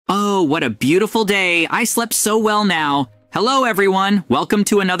Oh, what a beautiful day. I slept so well now. Hello, everyone. Welcome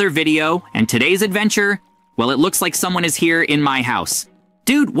to another video. And today's adventure, well, it looks like someone is here in my house.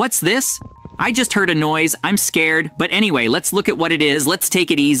 Dude, what's this? I just heard a noise. I'm scared. But anyway, let's look at what it is. Let's take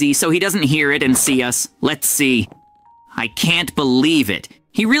it easy so he doesn't hear it and see us. Let's see. I can't believe it.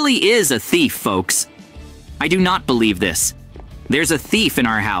 He really is a thief, folks. I do not believe this. There's a thief in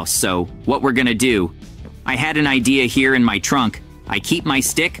our house, so what we're gonna do. I had an idea here in my trunk. I keep my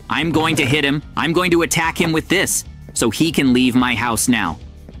stick, I'm going to hit him, I'm going to attack him with this, so he can leave my house now.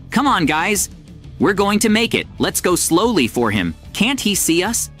 Come on, guys. We're going to make it. Let's go slowly for him. Can't he see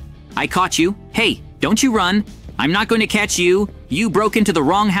us? I caught you. Hey, don't you run. I'm not going to catch you. You broke into the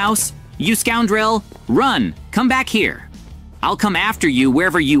wrong house. You scoundrel. Run. Come back here. I'll come after you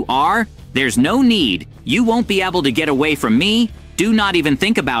wherever you are. There's no need. You won't be able to get away from me. Do not even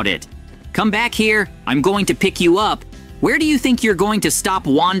think about it. Come back here. I'm going to pick you up. Where do you think you're going to stop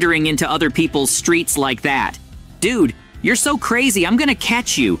wandering into other people's streets like that? Dude, you're so crazy, I'm gonna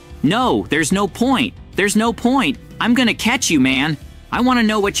catch you. No, there's no point. There's no point. I'm gonna catch you, man. I wanna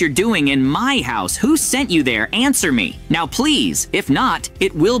know what you're doing in my house. Who sent you there? Answer me. Now please, if not,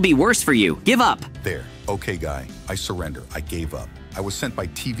 it will be worse for you. Give up. There. Okay, guy. I surrender. I gave up. I was sent by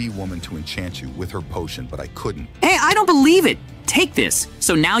TV Woman to enchant you with her potion, but I couldn't. Hey, I don't believe it. Take this.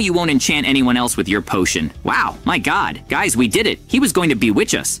 So now you won't enchant anyone else with your potion. Wow, my God. Guys, we did it. He was going to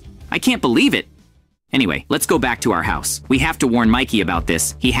bewitch us. I can't believe it. Anyway, let's go back to our house. We have to warn Mikey about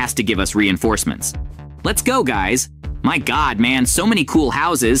this. He has to give us reinforcements. Let's go, guys. My God, man, so many cool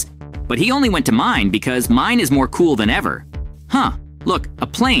houses. But he only went to mine because mine is more cool than ever. Huh, look, a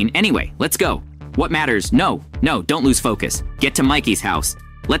plane. Anyway, let's go. What matters? No, don't lose focus. Get to Mikey's house.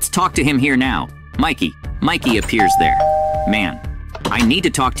 Let's talk to him here now. Mikey appears there. Man, I need to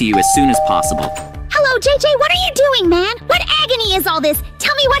talk to you as soon as possible. Hello, JJ, what are you doing, man? What agony is all this?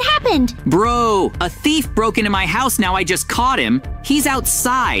 Tell me what happened. Bro, a thief broke into my house now. I just caught him. He's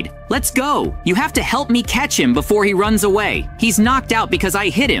outside. Let's go. You have to help me catch him before he runs away. He's knocked out because I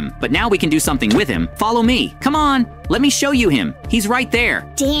hit him, but now we can do something with him. Follow me. Come on. Let me show you him. He's right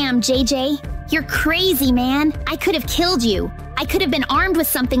there. Damn, JJ. You're crazy, man. I could have killed you. I could have been armed with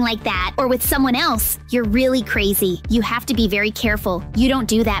something like that, or with someone else. You're really crazy. You have to be very careful. You don't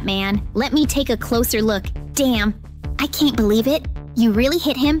do that, man. Let me take a closer look. Damn, I can't believe it. You really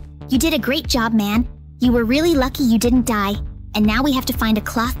hit him? You did a great job, man. You were really lucky you didn't die. And now we have to find a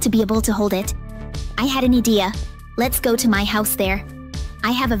cloth to be able to hold it. I had an idea. Let's go to my house there.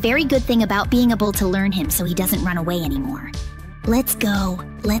 I have a very good thing about being able to learn him so he doesn't run away anymore. Let's go.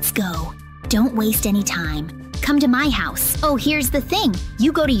 Let's go. Don't waste any time. Come to my house. Oh, here's the thing.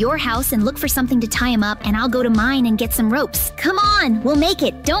 You go to your house and look for something to tie him up, and I'll go to mine and get some ropes. Come on, we'll make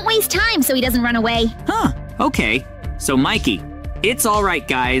it. Don't waste time so he doesn't run away. Huh, okay. So Mikey, it's all right,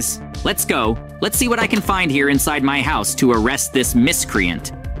 guys. Let's go. Let's see what I can find here inside my house to arrest this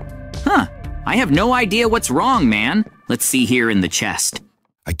miscreant. Huh, I have no idea what's wrong, man. Let's see here in the chest.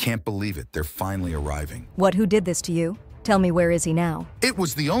 I can't believe it. They're finally arriving. What, who did this to you? Tell me, where is he now? It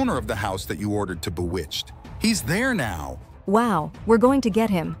was the owner of the house that you ordered to bewitched. He's there now. Wow, we're going to get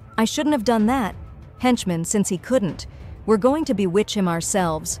him. I shouldn't have done that. Henchman, since he couldn't. We're going to bewitch him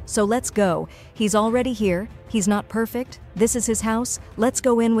ourselves, so let's go. He's already here. He's not perfect. This is his house. Let's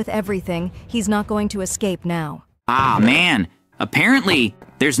go in with everything. He's not going to escape now. Ah, man. Apparently,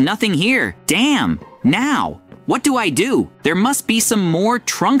 there's nothing here. Damn. Now, what do I do? There must be some more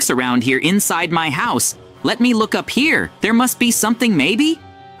trunks around here inside my house. Let me look up here. There must be something, maybe?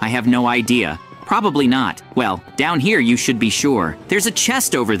 I have no idea. Probably not. Well, down here you should be sure. There's a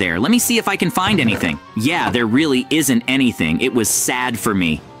chest over there. Let me see if I can find anything. Yeah, there really isn't anything. It was sad for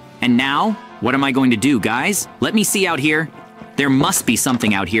me. And now, what am I going to do, guys? Let me see out here. There must be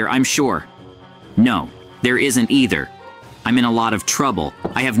something out here, I'm sure. No, there isn't either. I'm in a lot of trouble.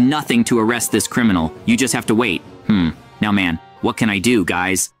 I have nothing to arrest this criminal. You just have to wait. Now man, what can I do,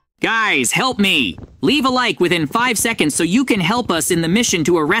 guys? Guys, help me! Leave a like within 5 seconds so you can help us in the mission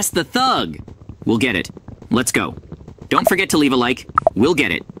to arrest the thug. We'll get it. Let's go. Don't forget to leave a like. We'll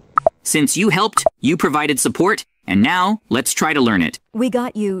get it. Since you helped, you provided support, and now, let's try to learn it. We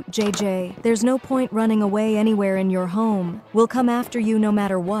got you, JJ. There's no point running away anywhere in your home. We'll come after you no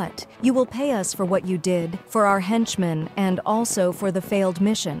matter what. You will pay us for what you did, for our henchmen, and also for the failed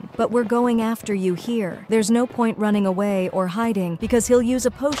mission. But we're going after you here. There's no point running away or hiding, because he'll use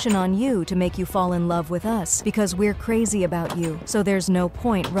a potion on you to make you fall in love with us, because we're crazy about you, so there's no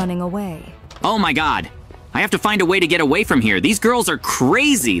point running away. Oh my God. I have to find a way to get away from here. These girls are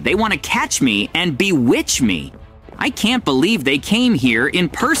crazy. They want to catch me and bewitch me. I can't believe they came here in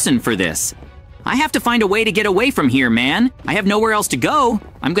person for this. I have to find a way to get away from here, man. I have nowhere else to go.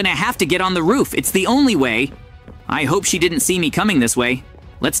 I'm gonna have to get on the roof. It's the only way. I hope she didn't see me coming this way.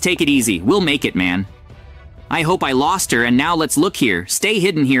 Let's take it easy. We'll make it, man. I hope I lost her, and now let's look here. Stay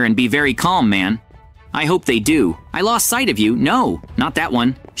hidden here and be very calm, man. I hope they do. I lost sight of you. No, not that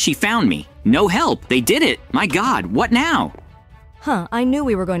one. She found me. No help. They did it. My God, what now? Huh, I knew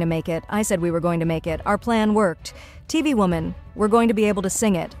we were going to make it. I said we were going to make it. Our plan worked. TV woman, we're going to be able to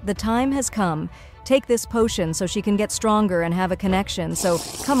sing it. The time has come. Take this potion so she can get stronger and have a connection. So,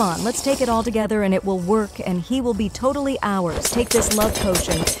 come on, let's take it all together and it will work and he will be totally ours. Take this love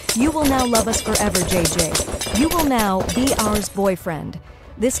potion. You will now love us forever, JJ. You will now be ours boyfriend.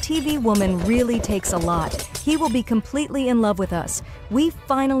 This TV woman really takes a lot. He will be completely in love with us. We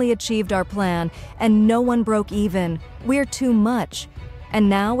finally achieved our plan, and no one broke even. We're too much. And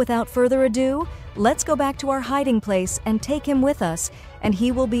now, without further ado, let's go back to our hiding place and take him with us, and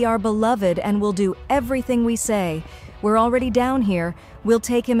he will be our beloved and will do everything we say. We're already down here. We'll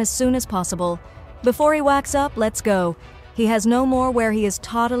take him as soon as possible. Before he whacks up, let's go. He has no more where he is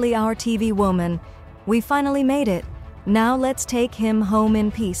totally our TV woman. We finally made it. Now let's take him home in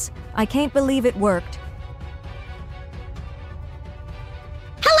peace. I can't believe it worked.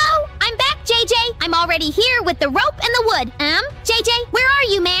 Hello, I'm back, JJ. I'm already here with the rope and the wood. JJ, where are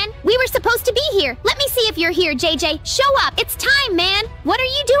you, man? We were supposed to be here. Let me see if you're here, JJ. Show up. It's time, man. What are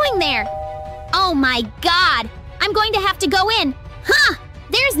you doing there? Oh my God. I'm going to have to go in. Huh,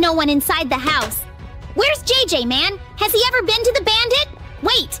 there's no one inside the house. Where's JJ, man? Has he ever been to the bandit?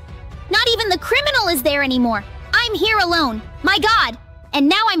 Wait, not even the criminal is there anymore. I'm here alone. My God. And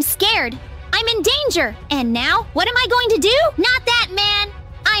now I'm scared. I'm in danger. And now, what am I going to do? Not that, man.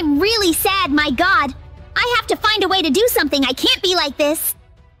 I'm really sad, my God. I have to find a way to do something. I can't be like this.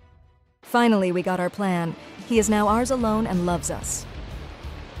 Finally, we got our plan. He is now ours alone and loves us.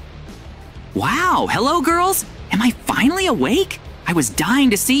 Wow, hello girls! Am I finally awake? I was dying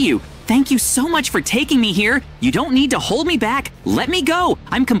to see you. Thank you so much for taking me here. You don't need to hold me back. Let me go.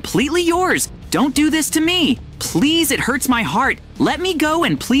 I'm completely yours. Don't do this to me. Please, it hurts my heart. Let me go,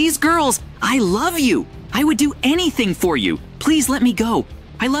 and please, girls, I love you. I would do anything for you. Please let me go.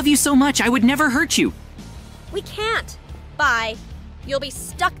 I love you so much. I would never hurt you. We can't. Bye. You'll be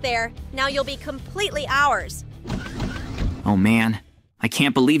stuck there. Now you'll be completely ours. Oh man, I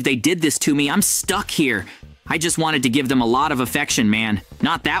can't believe they did this to me. I'm stuck here. I just wanted to give them a lot of affection, man.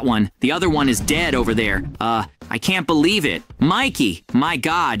 Not that one. The other one is dead over there. I can't believe it. Mikey, my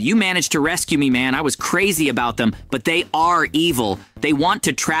God, you managed to rescue me, man. I was crazy about them, but they are evil. They want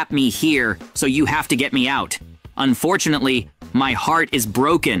to trap me here, so you have to get me out. Unfortunately, my heart is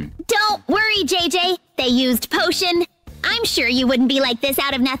broken. Don't worry, JJ. They used potion. I'm sure you wouldn't be like this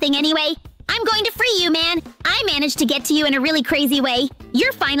out of nothing anyway. I'm going to free you, man. I managed to get to you in a really crazy way.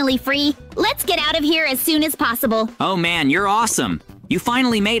 You're finally free. Let's get out of here as soon as possible. Oh man, you're awesome. You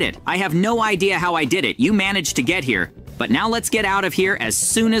finally made it. I have no idea how I did it. You managed to get here. But now let's get out of here as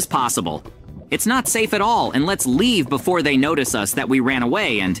soon as possible. It's not safe at all, and let's leave before they notice us that we ran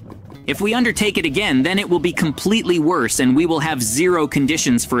away, and if we undertake it again, then it will be completely worse and we will have zero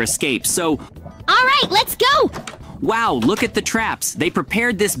conditions for escape, so... All right, let's go! Wow, look at the traps. They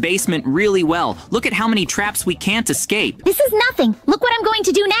prepared this basement really well. Look at how many traps we can't escape. This is nothing. Look what I'm going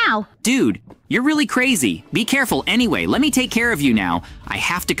to do now. Dude, you're really crazy. Be careful anyway. Let me take care of you now. I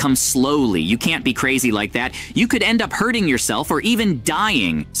have to come slowly. You can't be crazy like that. You could end up hurting yourself or even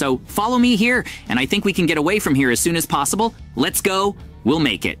dying. So follow me here, and I think we can get away from here as soon as possible. Let's go. We'll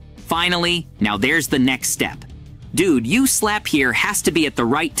make it. Finally, now there's the next step. Dude, you slap here has to be at the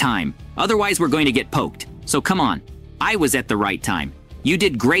right time. Otherwise, we're going to get poked. So come on. I was at the right time. You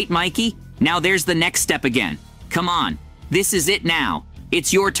did great, Mikey. Now there's the next step again. Come on. This is it now.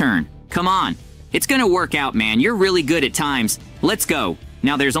 It's your turn. Come on. It's gonna work out, man. You're really good at times. Let's go.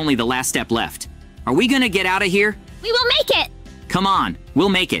 Now there's only the last step left. Are we gonna get out of here? We will make it. Come on. We'll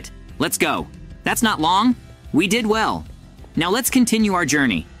make it. Let's go. That's not long. We did well. Now let's continue our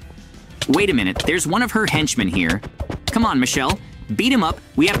journey. Wait a minute. There's one of her henchmen here. Come on, Michelle. Beat him up.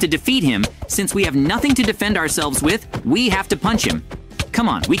 We have to defeat him. Since we have nothing to defend ourselves with, we have to punch him. Come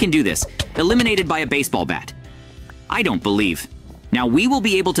on, we can do this. Eliminated by a baseball bat. I don't believe. Now we will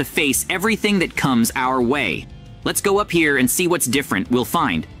be able to face everything that comes our way. Let's go up here and see what's different we'll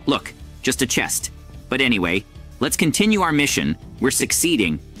find. Look, just a chest. But anyway, let's continue our mission. We're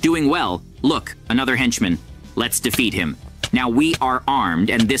succeeding, doing well. Look, another henchman. Let's defeat him. Now we are armed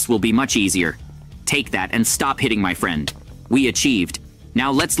and this will be much easier. Take that and stop hitting my friend. We achieved.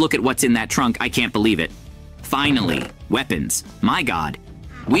 Now let's look at what's in that trunk. I can't believe it. Finally, weapons. My God.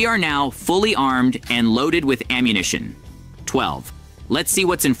 We are now fully armed and loaded with ammunition. 12. Let's see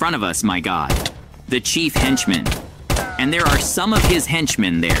what's in front of us, my God. The chief henchman. And there are some of his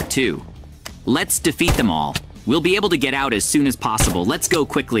henchmen there, too. Let's defeat them all. We'll be able to get out as soon as possible. Let's go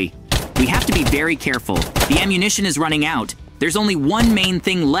quickly. We have to be very careful. The ammunition is running out. There's only one main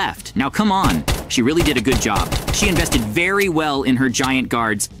thing left. Now come on. She really did a good job. She invested very well in her giant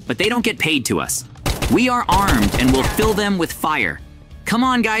guards, but they don't get paid to us. We are armed and we'll fill them with fire. Come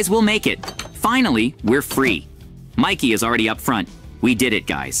on, guys, we'll make it. Finally, we're free. Mikey is already up front. We did it,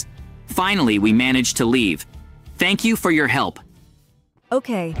 guys. Finally, we managed to leave. Thank you for your help.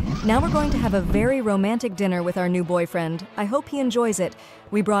 Okay, now we're going to have a very romantic dinner with our new boyfriend. I hope he enjoys it.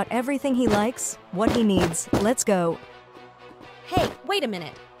 We brought everything he likes, what he needs. Let's go. Hey, wait a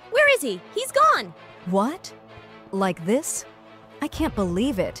minute. Where is he? He's gone. What? Like this? I can't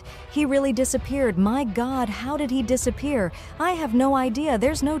believe it. He really disappeared. My God, how did he disappear? I have no idea.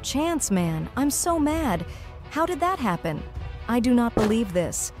 There's no chance, man. I'm so mad. How did that happen? I do not believe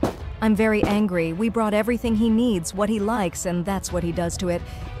this. I'm very angry. We brought everything he needs, what he likes, and that's what he does to it.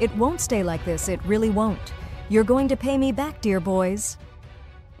 It won't stay like this. It really won't. You're going to pay me back, dear boys.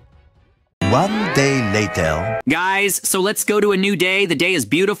 1 day later. Guys, so let's go to a new day. The day is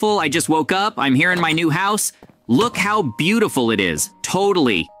beautiful. I just woke up. I'm here in my new house. Look how beautiful it is.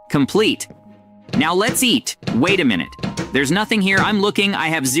 Totally complete. Now let's eat. Wait a minute. There's nothing here. I'm looking. I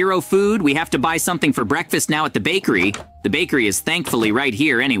have zero food. We have to buy something for breakfast now at the bakery. The bakery is thankfully right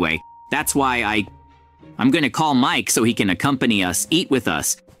here anyway. That's why I'm going to call Mike so he can accompany us, eat with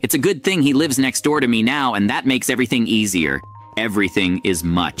us. It's a good thing he lives next door to me now, and that makes everything easier. Everything is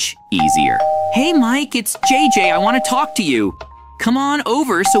much easier. Hey, Mike, it's JJ. I want to talk to you. Come on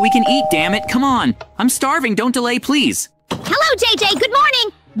over so we can eat, damn it. Come on. I'm starving. Don't delay, please. Hello, JJ. Good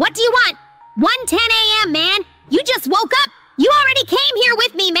morning. What do you want? 1:10 a.m., man. You just woke up. You already came here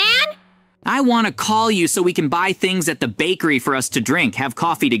with me, man. I want to call you so we can buy things at the bakery for us to drink, have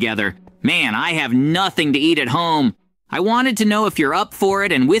coffee together. Man, I have nothing to eat at home. I wanted to know if you're up for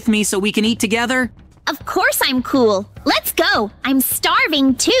it and with me so we can eat together. Of course I'm cool. Let's go. I'm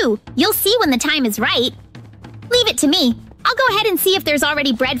starving, too. You'll see when the time is right. Leave it to me. I'll go ahead and see if there's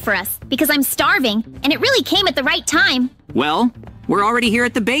already bread for us, because I'm starving, and it really came at the right time. Well, we're already here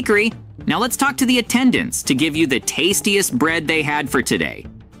at the bakery. Now let's talk to the attendants to give you the tastiest bread they had for today.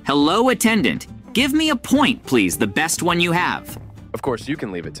 Hello, attendant. Give me a point, please, the best one you have. Of course, you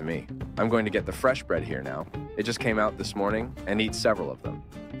can leave it to me. I'm going to get the fresh bread here now. It just came out this morning and eat several of them.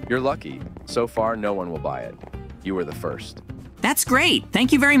 You're lucky. So far, no one will buy it. You were the first. That's great.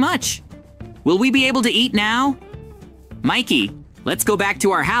 Thank you very much. Will we be able to eat now? Mikey, let's go back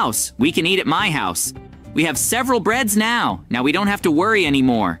to our house. We can eat at my house. We have several breads now. Now we don't have to worry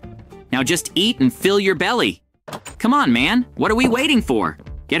anymore. Now just eat and fill your belly. Come on, man. What are we waiting for?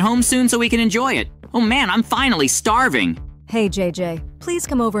 Get home soon so we can enjoy it. Oh man, I'm finally starving. Hey, JJ, please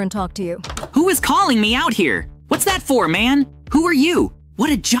come over and talk to you. Who is calling me out here? What's that for, man? Who are you? What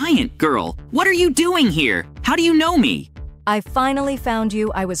a giant girl. What are you doing here? How do you know me? I finally found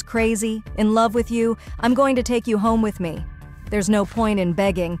you. I was crazy, in love with you. I'm going to take you home with me. There's no point in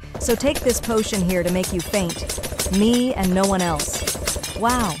begging, so take this potion here to make you faint. Me and no one else.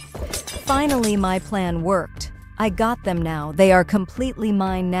 Wow. Finally, my plan worked. I got them now. They are completely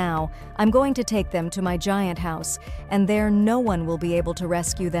mine now. I'm going to take them to my giant house, and there no one will be able to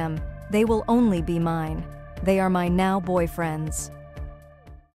rescue them. They will only be mine. They are my now boyfriends.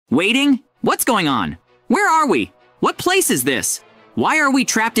 Waiting? What's going on? Where are we? What place is this? Why are we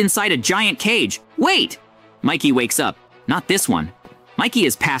trapped inside a giant cage? Wait! Mikey wakes up. Not this one. Mikey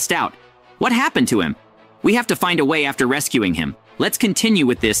is passed out. What happened to him? We have to find a way after rescuing him. Let's continue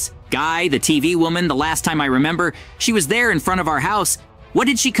with this. Guy, the TV woman, the last time I remember, she was there in front of our house. What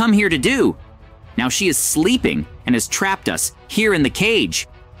did she come here to do? Now she is sleeping and has trapped us here in the cage.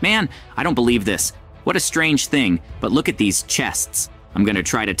 Man, I don't believe this. What a strange thing, but look at these chests. I'm gonna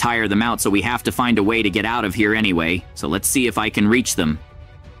try to tire them out, so we have to find a way to get out of here anyway. So let's see if I can reach them.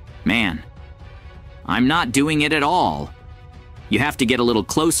 Man, I'm not doing it at all. You have to get a little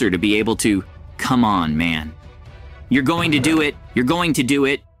closer to be able to... Come on, man. You're going to do it. You're going to do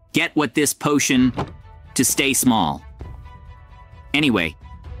it. Get what this potion to stay small. Anyway,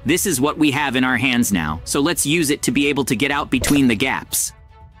 this is what we have in our hands now, so let's use it to be able to get out between the gaps.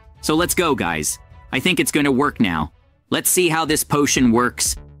 So let's go, guys. I think it's gonna work now. Let's see how this potion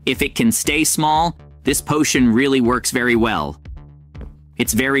works. If it can stay small, this potion really works very well.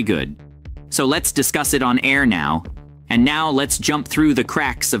 It's very good. So let's discuss it on air now. And now let's jump through the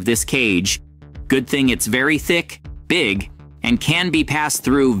cracks of this cage. Good thing it's very thick, big, and can be passed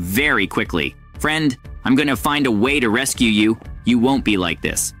through very quickly. Friend, I'm going to find a way to rescue you. You won't be like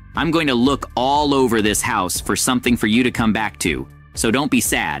this. I'm going to look all over this house for something for you to come back to. So don't be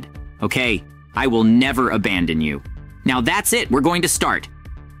sad, okay? I will never abandon you. Now that's it, we're going to start.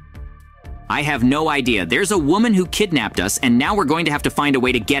 I have no idea. There's a woman who kidnapped us, and now we're going to have to find a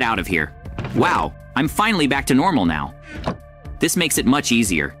way to get out of here. Wow, I'm finally back to normal now. This makes it much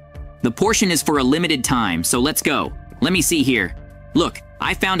easier. The portion is for a limited time, so let's go. Let me see here. Look,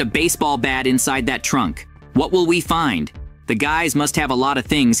 I found a baseball bat inside that trunk. What will we find? The guys must have a lot of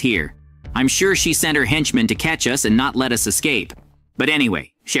things here. I'm sure she sent her henchmen to catch us and not let us escape. But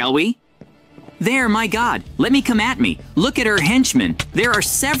anyway, shall we? There, my God, let me come at me. Look at her henchmen. There are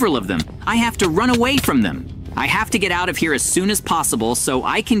several of them. I have to run away from them. I have to get out of here as soon as possible so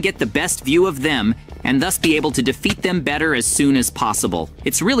I can get the best view of them and thus be able to defeat them better as soon as possible.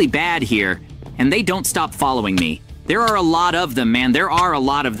 It's really bad here, and they don't stop following me. There are a lot of them, man. There are a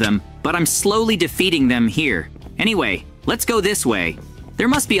lot of them, but I'm slowly defeating them here. Anyway, let's go this way. There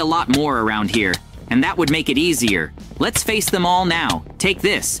must be a lot more around here, and that would make it easier. Let's face them all now. Take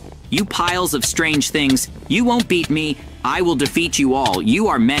this. You piles of strange things. You won't beat me. I will defeat you all. You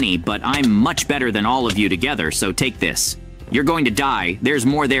are many, but I'm much better than all of you together, so take this. You're going to die. There's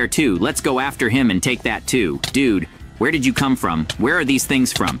more there too. Let's go after him and take that too. Dude, where did you come from? Where are these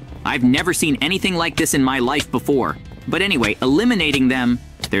things from? I've never seen anything like this in my life before. But anyway, eliminating them,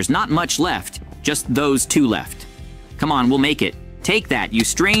 there's not much left. Just those two left. Come on, we'll make it. Take that, you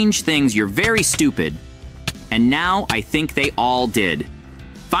strange things. You're very stupid. And now I think they all did.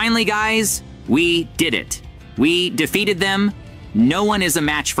 Finally, guys, we did it. We defeated them. No one is a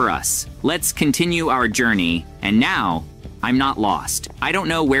match for us. Let's continue our journey. And now, I'm not lost. I don't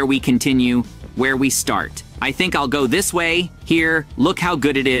know where we continue, where we start. I think I'll go this way, here. Look how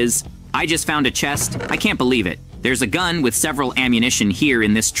good it is. I just found a chest. I can't believe it. There's a gun with several ammunition here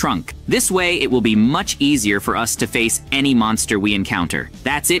in this trunk. This way, it will be much easier for us to face any monster we encounter.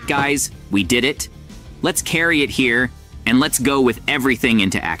 That's it, guys. We did it. Let's carry it here. And let's go with everything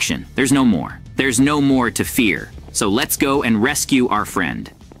into action. There's no more. There's no more to fear. So let's go and rescue our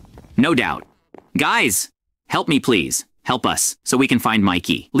friend. No doubt. Guys, help me please. Help us so we can find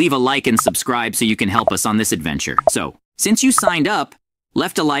Mikey. Leave a like and subscribe so you can help us on this adventure. So, since you signed up,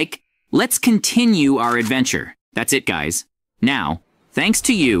 left a like, let's continue our adventure. That's it, guys. Now, thanks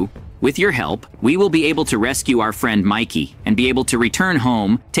to you, with your help, we will be able to rescue our friend Mikey and be able to return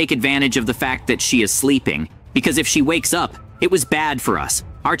home, take advantage of the fact that she is sleeping. Because if she wakes up, it was bad for us.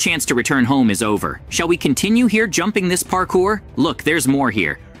 Our chance to return home is over. Shall we continue here jumping this parkour? Look, there's more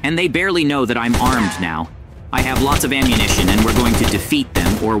here. And they barely know that I'm armed now. I have lots of ammunition and we're going to defeat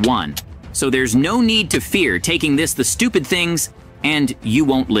them or one. So there's no need to fear taking the stupid things, and you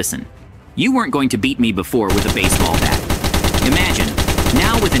won't listen. You weren't going to beat me before with a baseball bat. Imagine,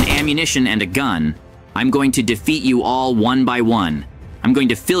 now with an ammunition and a gun, I'm going to defeat you all one by one. I'm going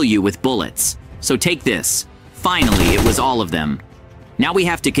to fill you with bullets. So take this. Finally, it was all of them. Now we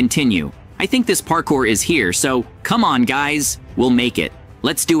have to continue. I think this parkour is here, so come on, guys. We'll make it.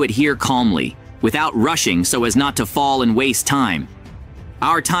 Let's do it here calmly, without rushing so as not to fall and waste time.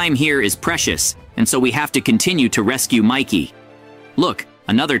 Our time here is precious, and so we have to continue to rescue Mikey. Look,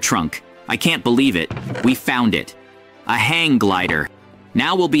 another trunk. I can't believe it. We found it. A hang glider.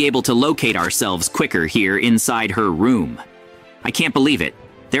 Now we'll be able to locate ourselves quicker here inside her room. I can't believe it.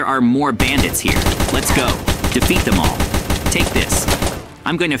 There are more bandits here. Let's go. Defeat them all. Take this.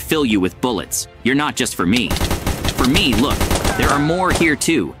 I'm going to fill you with bullets. You're not just for me. For me, look, there are more here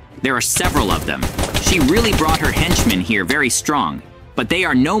too. There are several of them. She really brought her henchmen here very strong. But they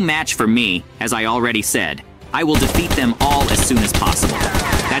are no match for me, as I already said. I will defeat them all as soon as possible.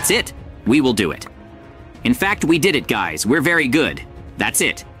 That's it. We will do it. In fact, we did it, guys. We're very good. That's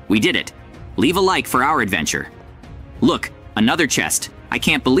it. We did it. Leave a like for our adventure. Look, another chest. I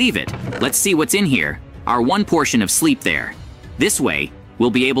can't believe it. Let's see what's in here. Our one portion of sleep there. This way, we'll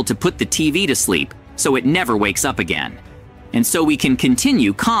be able to put the TV to sleep so it never wakes up again. And so we can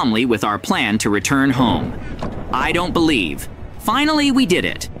continue calmly with our plan to return home. I don't believe. Finally, we did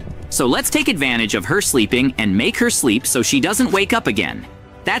it. So let's take advantage of her sleeping and make her sleep so she doesn't wake up again.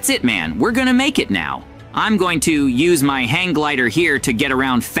 That's it, man. We're gonna make it now. I'm going to use my hang glider here to get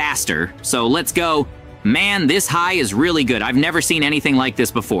around faster. So let's go. Man, this high is really good. I've never seen anything like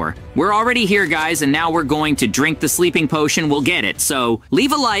this before. We're already here, guys, and now we're going to drink the sleeping potion. We'll get it. So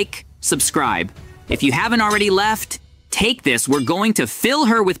leave a like, subscribe. If you haven't already left, take this. We're going to fill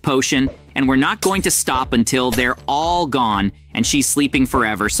her with potion, and we're not going to stop until they're all gone and she's sleeping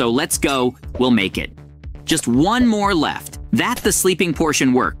forever. So let's go. We'll make it. Just one more left. The sleeping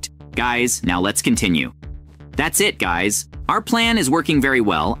portion worked. Guys, now let's continue. That's it, guys. Our plan is working very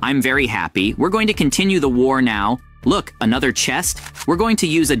well. I'm very happy. We're going to continue the war now. Look, another chest. We're going to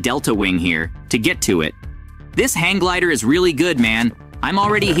use a delta wing here to get to it. This hang glider is really good, man. I'm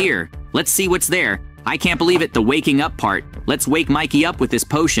already here. Let's see what's there. I can't believe it, the waking up part. Let's wake Mikey up with this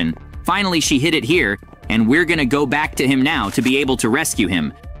potion. Finally, she hid it here, and we're gonna go back to him now to be able to rescue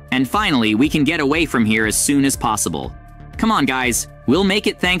him. And finally, we can get away from here as soon as possible. Come on, guys. We'll make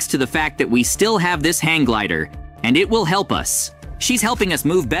it thanks to the fact that we still have this hang glider, and it will help us. She's helping us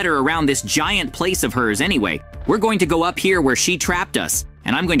move better around this giant place of hers anyway. We're going to go up here where she trapped us,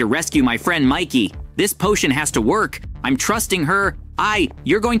 and I'm going to rescue my friend Mikey. This potion has to work. I'm trusting her.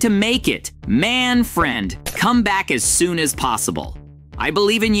 You're going to make it. Man, friend, come back as soon as possible. I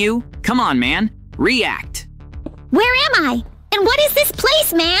believe in you. Come on, man. React. Where am I? And what is this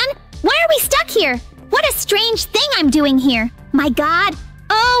place, man? Why are we stuck here? What a strange thing I'm doing here. My God.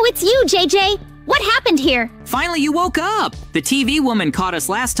 Oh, it's you, JJ. What happened here? Finally, you woke up! The TV woman caught us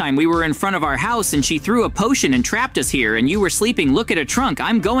last time we were in front of our house and she threw a potion and trapped us here and you were sleeping. Look at a trunk.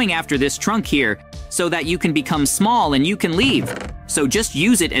 I'm going after this trunk here so that you can become small and you can leave. So just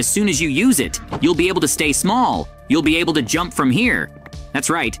use it as soon as you use it. You'll be able to stay small. You'll be able to jump from here. That's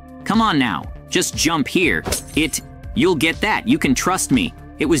right. Come on now. Just jump here. You'll get that. You can trust me.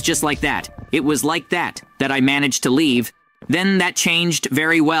 It was just like that. It was like that I managed to leave. Then that changed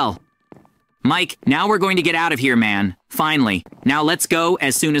very well. Mike, now we're going to get out of here, man. Finally. Now let's go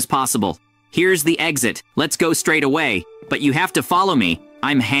as soon as possible. Here's the exit. Let's go straight away. But you have to follow me.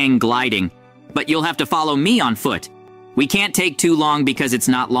 I'm hang gliding. But you'll have to follow me on foot. We can't take too long because it's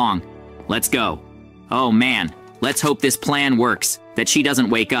not long. Let's go. Oh man, let's hope this plan works, that she doesn't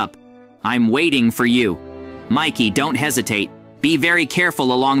wake up. I'm waiting for you. Mikey, don't hesitate. Be very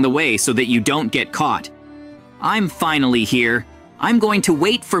careful along the way so that you don't get caught. I'm finally here. I'm going to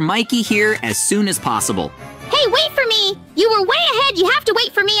wait for Mikey here as soon as possible. Hey, wait for me! You were way ahead. You have to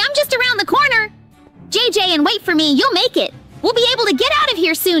wait for me. I'm just around the corner. JJ and wait for me. You'll make it. We'll be able to get out of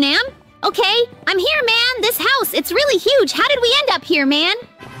here soon, Am. Okay, I'm here, man. This house, it's really huge. How did we end up here, man?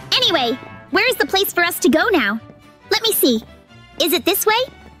 Anyway, where's the place for us to go now? Let me see. Is it this way?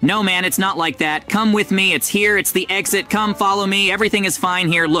 No, man, it's not like that. Come with me. It's here. It's the exit. Come follow me. Everything is fine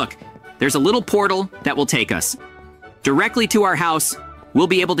here. Look, there's a little portal that will take us directly to our house. We'll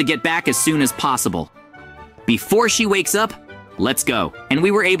be able to get back as soon as possible. Before she wakes up, let's go. And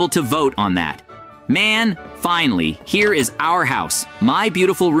we were able to vote on that. Man, finally, here is our house. My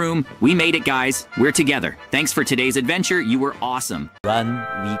beautiful room. We made it, guys. We're together. Thanks for today's adventure. You were awesome.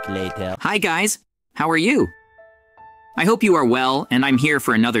 1 week later. Hi, guys. How are you? I hope you are well, and I'm here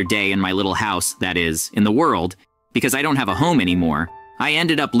for another day in my little house, that is, in the world, because I don't have a home anymore. I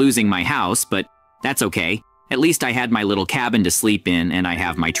ended up losing my house, but that's okay. At least I had my little cabin to sleep in, and I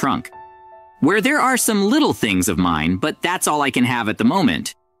have my trunk. Where there are some little things of mine, but that's all I can have at the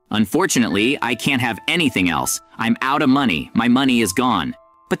moment. Unfortunately, I can't have anything else. I'm out of money. My money is gone.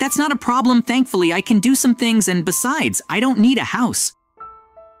 But that's not a problem. Thankfully, I can do some things, and besides, I don't need a house.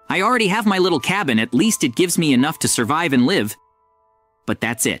 I already have my little cabin. At least it gives me enough to survive and live. But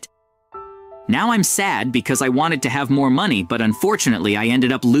that's it. Now I'm sad because I wanted to have more money, but unfortunately, I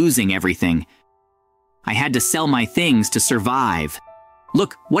ended up losing everything. I had to sell my things to survive.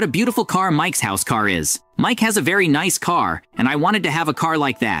 Look, what a beautiful car Mike's house car is. Mike has a very nice car, and I wanted to have a car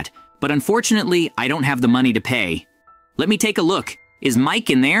like that. But unfortunately, I don't have the money to pay. Let me take a look. Is Mike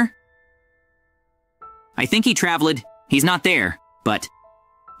in there? I think he traveled. He's not there, but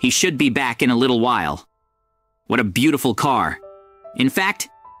he should be back in a little while. What a beautiful car. In fact,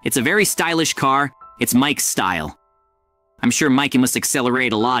 it's a very stylish car. It's Mike's style. I'm sure Mikey must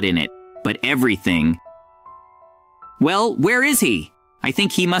accelerate a lot in it, but everything. Well, where is he? I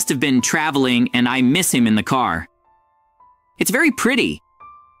think he must have been traveling and I miss him in the car. It's very pretty.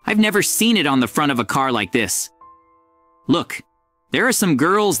 I've never seen it on the front of a car like this. Look, there are some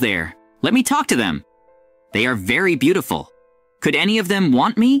girls there. Let me talk to them. They are very beautiful. Could any of them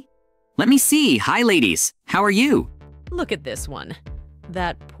want me? Let me see. Hi, ladies. How are you? Look at this one.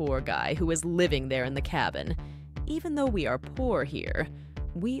 That poor guy who is living there in the cabin. Even though we are poor here,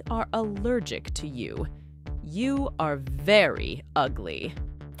 we are allergic to you. You are very ugly.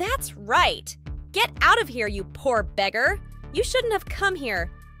 That's right. Get out of here, you poor beggar. You shouldn't have come here.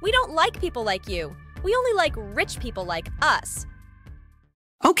 We don't like people like you. We only like rich people like us.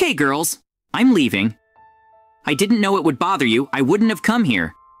 Okay, girls. I'm leaving. I didn't know it would bother you. I wouldn't have come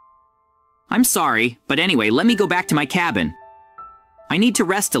here. I'm sorry, but anyway, let me go back to my cabin. I need to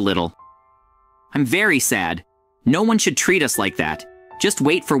rest a little. I'm very sad. No one should treat us like that. Just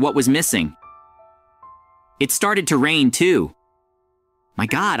wait for what was missing. It started to rain too. My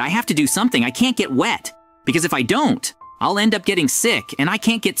God, I have to do something. I can't get wet. Because if I don't, I'll end up getting sick, and I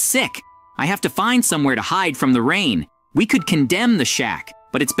can't get sick. I have to find somewhere to hide from the rain. We could condemn the shack,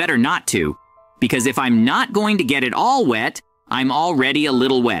 but it's better not to. Because if I'm not going to get it all wet, I'm already a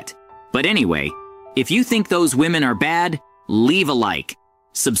little wet. But anyway, If you think those women are bad, leave a like.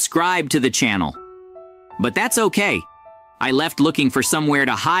 Subscribe to the channel. But that's okay. I left looking for somewhere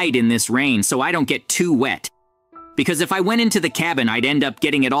to hide in this rain so I don't get too wet. Because if I went into the cabin, I'd end up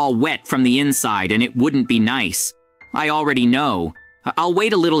getting it all wet from the inside and it wouldn't be nice. I already know. I'll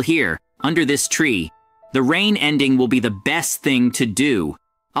wait a little here, under this tree. The rain ending will be the best thing to do.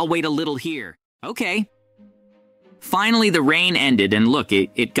 I'll wait a little here. Okay. Finally, the rain ended, and look,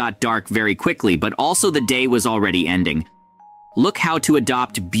 it got dark very quickly, but also the day was already ending. Look how to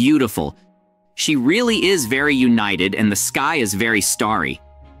adopt beautiful. She really is very united, and the sky is very starry.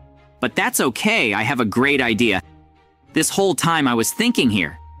 But that's okay, I have a great idea. This whole time I was thinking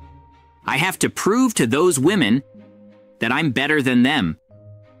here. I have to prove to those women that I'm better than them.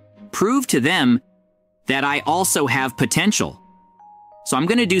 Prove to them that I also have potential. So I'm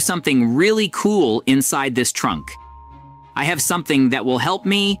gonna do something really cool inside this trunk. I have something that will help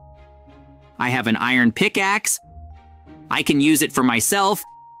me. I have an iron pickaxe. I can use it for myself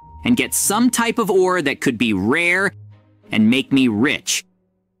and get some type of ore that could be rare and make me rich.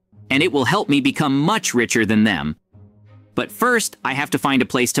 And it will help me become much richer than them. But first, I have to find a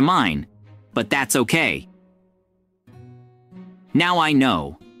place to mine. But that's okay. Now I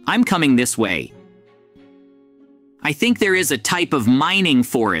know. I'm coming this way. I think there is a type of mining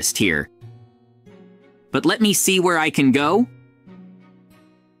forest here. But let me see where I can go.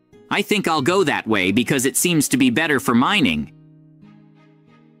 I think I'll go that way because it seems to be better for mining.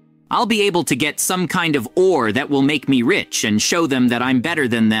 I'll be able to get some kind of ore that will make me rich and show them that I'm better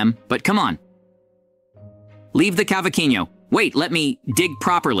than them, but come on. Leave the cavaquinho. Wait, let me dig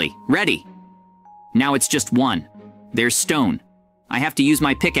properly. Ready. Now it's just one. There's stone. I have to use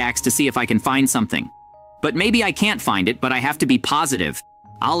my pickaxe to see if I can find something. But maybe I can't find it, but I have to be positive.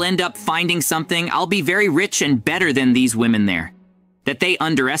 I'll end up finding something. I'll be very rich and better than these women there. That they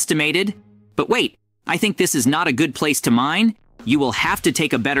underestimated. But wait, I think this is not a good place to mine. You will have to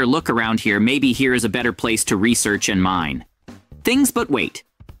take a better look around here. Maybe here is a better place to research and mine. Things, but wait.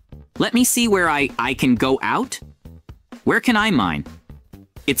 Let me see where I can go out. Where can I mine?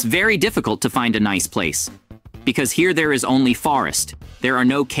 It's very difficult to find a nice place. Because here there is only forest. There are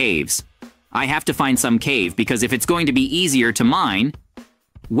no caves. I have to find some cave because if it's going to be easier to mine...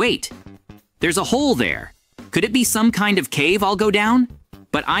 Wait, there's a hole there. Could it be some kind of cave I'll go down?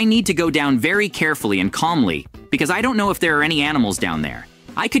 But I need to go down very carefully and calmly because I don't know if there are any animals down there.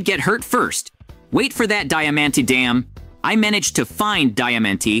 I could get hurt first. Wait for that Diamante dam. I managed to find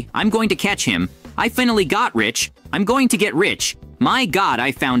Diamante. I'm going to catch him. I finally got rich. I'm going to get rich. My God,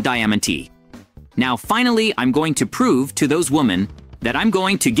 I found Diamante. Now finally, I'm going to prove to those women that I'm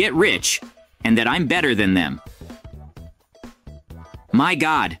going to get rich and that I'm better than them. My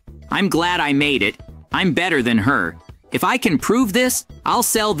God, I'm glad I made it. I'm better than her. If I can prove this, I'll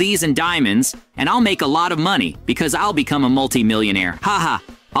sell these in diamonds, and I'll make a lot of money because I'll become a multi-millionaire. Haha,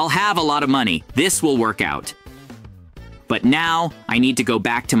 I'll have a lot of money. This will work out. But now, I need to go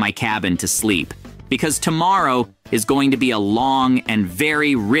back to my cabin to sleep because tomorrow is going to be a long and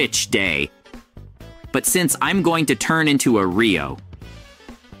very rich day. But since I'm going to turn into a Rio...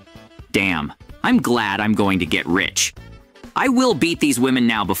 Damn, I'm glad I'm going to get rich. I will beat these women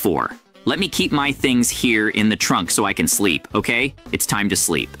now before. Let me keep my things here in the trunk so I can sleep, okay? It's time to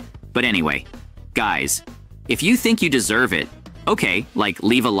sleep. But anyway, guys, if you think you deserve it, okay,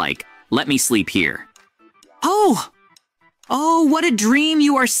 leave a like. Let me sleep here. Oh, what a dream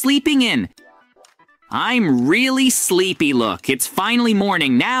you are sleeping in. I'm really sleepy, look. It's finally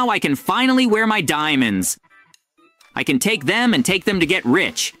morning. Now I can finally wear my diamonds. I can take them and take them to get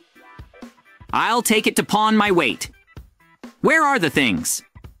rich. I'll take it to pawn my weight. Where are the things?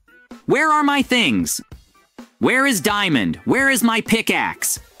 Where are my things? Where is Diamond? Where is my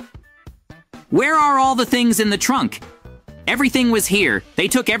pickaxe? Where are all the things in the trunk? Everything was here. They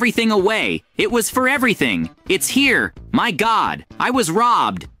took everything away. It was for everything. It's here. My God, I was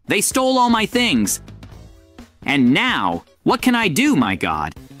robbed. They stole all my things. And now, what can I do, my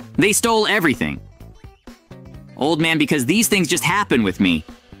God? They stole everything. Old man, because these things just happen with me.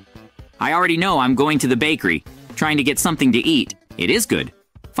 I already know I'm going to the bakery, trying to get something to eat. It is good.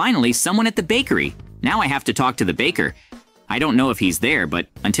 Finally, someone at the bakery. Now I have to talk to the baker. I don't know if he's there, but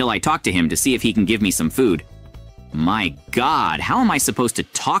until I talk to him to see if he can give me some food. My God, how am I supposed to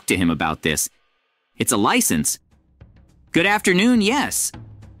talk to him about this? It's a license. Good afternoon, yes.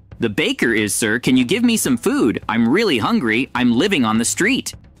 The baker is, sir. Can you give me some food? I'm really hungry. I'm living on the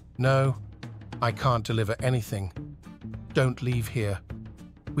street. No, I can't deliver anything. Don't leave here.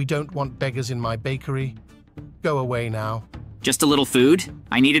 We don't want beggars in my bakery. Go away now. Just a little food?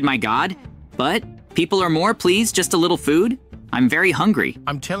 I needed my God? But people are more, please, just a little food? I'm very hungry.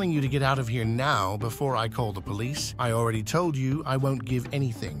 I'm telling you to get out of here now before I call the police. I already told you I won't give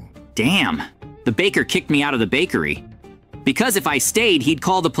anything. Damn. The baker kicked me out of the bakery. Because if I stayed, he'd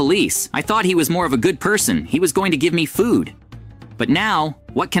call the police. I thought he was more of a good person. He was going to give me food. But now,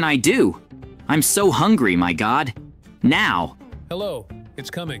 what can I do? I'm so hungry, my God. Now. Hello, it's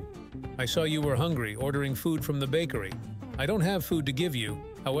coming. I saw you were hungry, ordering food from the bakery. I don't have food to give you.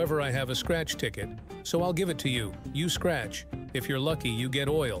 However, I have a scratch ticket, so I'll give it to you. You scratch. If you're lucky, you get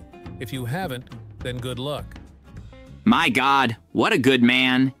oil. If you haven't, then good luck. My God, what a good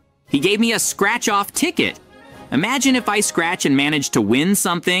man. He gave me a scratch-off ticket. Imagine if I scratch and manage to win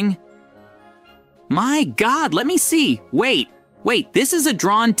something. My God, let me see. Wait, this is a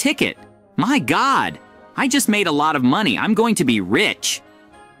drawn ticket. My God, I just made a lot of money. I'm going to be rich.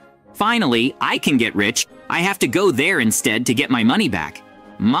 Finally, I can get rich. I have to go there instead to get my money back.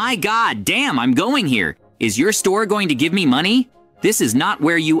 My God, damn, I'm going here. Is your store going to give me money? This is not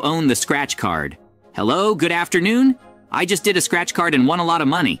where you own the scratch card. Hello, good afternoon. I just did a scratch card and won a lot of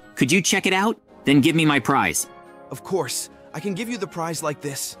money. Could you check it out? Then give me my prize. Of course, I can give you the prize like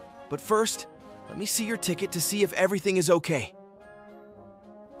this. But first, let me see your ticket to see if everything is okay.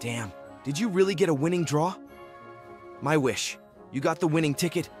 Damn, did you really get a winning draw? My wish. You got the winning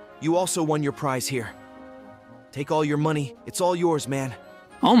ticket. You also won your prize here. Take all your money. It's all yours, man.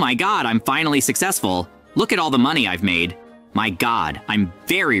 Oh my God, I'm finally successful. Look at all the money I've made. My God, I'm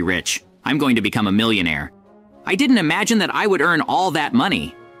very rich. I'm going to become a millionaire. I didn't imagine that I would earn all that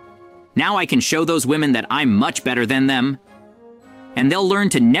money. Now I can show those women that I'm much better than them. And they'll learn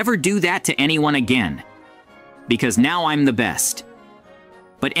to never do that to anyone again. Because now I'm the best.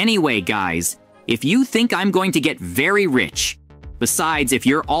 But anyway, guys, if you think I'm going to get very rich, besides, if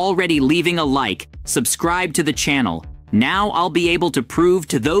you're already leaving a like, subscribe to the channel, now I'll be able to prove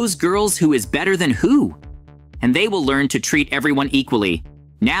to those girls who is better than who. And they will learn to treat everyone equally.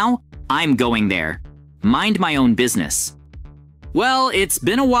 Now, I'm going there. Mind my own business. Well, it's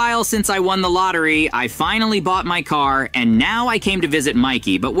been a while since I won the lottery. I finally bought my car, and now I came to visit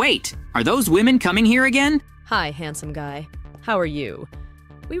Mikey. But wait, are those women coming here again? Hi, handsome guy. How are you?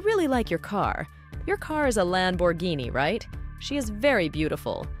 We really like your car. Your car is a Lamborghini, right? She is very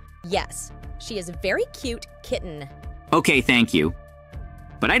beautiful. Yes, she is a very cute kitten. Okay, thank you.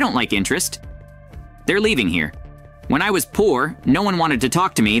 But I don't like interest. They're leaving here. When I was poor, no one wanted to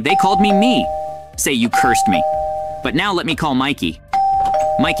talk to me. They called me. Say you cursed me. But now let me call Mikey.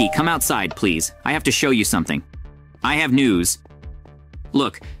 Mikey, come outside, please. I have to show you something. I have news.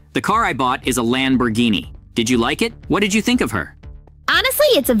 Look, the car I bought is a Lamborghini. Did you like it? What did you think of her? Honestly,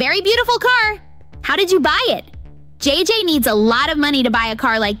 it's a very beautiful car. How did you buy it? JJ needs a lot of money to buy a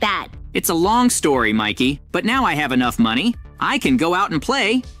car like that. It's a long story, Mikey, but now I have enough money. I can go out and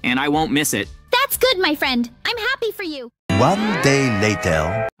play, and I won't miss it. That's good, my friend. I'm happy for you. One day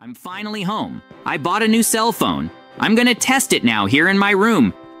later. I'm finally home. I bought a new cell phone. I'm gonna test it now here in my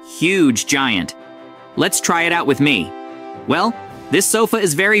room. Huge giant. Let's try it out with me. Well, this sofa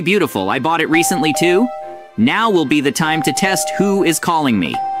is very beautiful. I bought it recently too. Now will be the time to test who is calling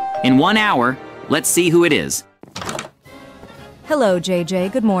me. In 1 hour, let's see who it is. Hello,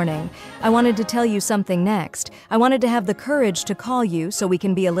 JJ. Good morning. I wanted to tell you something next. I wanted to have the courage to call you so we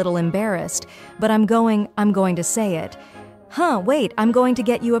can be a little embarrassed. But I'm going to say it. Wait, I'm going to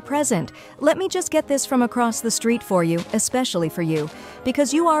get you a present. Let me just get this from across the street for you, especially for you,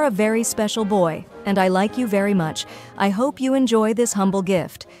 because you are a very special boy, and I like you very much. I hope you enjoy this humble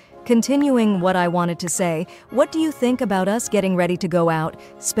gift. Continuing what I wanted to say, what do you think about us getting ready to go out,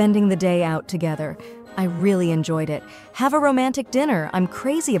 spending the day out together? I really enjoyed it. Have a romantic dinner. I'm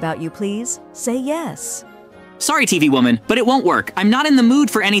crazy about you, please. Say yes. Sorry, TV woman, but it won't work. I'm not in the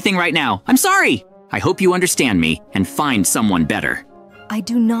mood for anything right now. I'm sorry. I hope you understand me and find someone better. I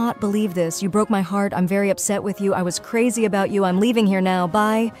do not believe this. You broke my heart. I'm very upset with you. I was crazy about you. I'm leaving here now.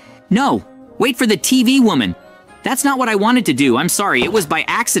 Bye. No, wait for the TV woman. That's not what I wanted to do. I'm sorry. It was by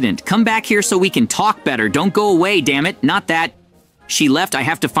accident. Come back here so we can talk better. Don't go away, damn it. Not that. She left. I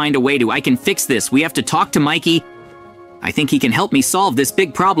have to find a way to. I can fix this. We have to talk to Mikey. I think he can help me solve this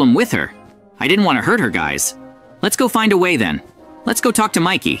big problem with her. I didn't want to hurt her, guys. Let's go find a way then. Let's go talk to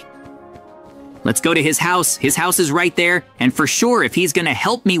Mikey. Let's go to his house. His house is right there. And for sure, if he's gonna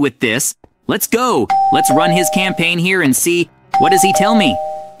help me with this, let's go. Let's run his campaign here and see, what does he tell me?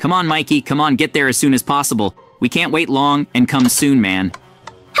 Come on, Mikey. Come on, get there as soon as possible. We can't wait long, and come soon, man.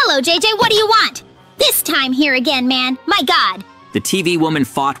 Hello, JJ. What do you want? This time here again, man. My God. The TV woman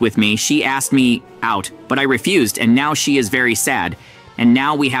fought with me. She asked me out, but I refused, and now she is very sad. And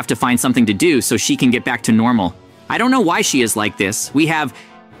now we have to find something to do so she can get back to normal. I don't know why she is like this.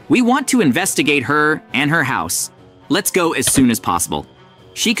 We want to investigate her and her house. let's go as soon as possible.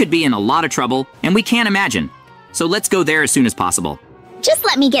 She could be in a lot of trouble, and we can't imagine. So let's go there as soon as possible. Just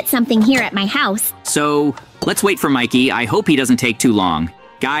let me get something here at my house. So, let's wait for Mikey. I hope he doesn't take too long.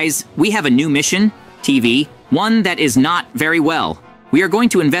 Guys, we have a new mission, TV, one that is not very well. We are going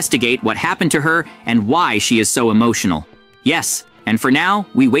to investigate what happened to her and why she is so emotional. Yes, and for now,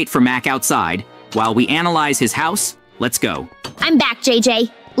 we wait for Mac outside. While we analyze his house, let's go. I'm back,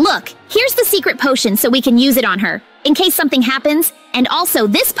 JJ. Look, here's the secret potion so we can use it on her, in case something happens, and also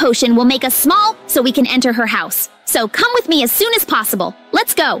this potion will make us small so we can enter her house. So come with me as soon as possible.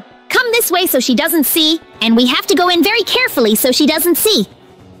 Let's go. Come this way so she doesn't see, and we have to go in very carefully so she doesn't see.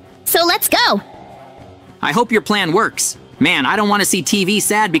 So let's go. I hope your plan works. Man, I don't want to see TV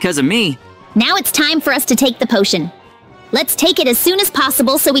sad because of me. Now it's time for us to take the potion. Let's take it as soon as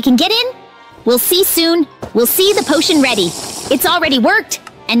possible so we can get in. We'll see soon. We'll see the potion ready. It's already worked,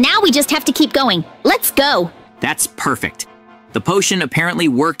 and now we just have to keep going. Let's go. That's perfect. The potion apparently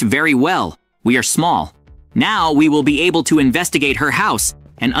worked very well. We are small. Now we will be able to investigate her house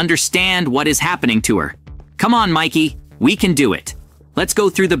and understand what is happening to her. Come on, Mikey. We can do it. Let's go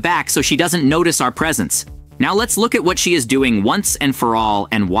through the back so she doesn't notice our presence. Now let's look at what she is doing once and for all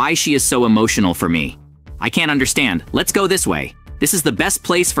and why she is so emotional for me. I can't understand. Let's go this way. This is the best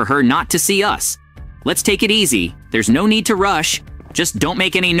place for her not to see us. Let's take it easy. There's no need to rush. Just don't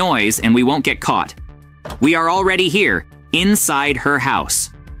make any noise and we won't get caught. We are already here, inside her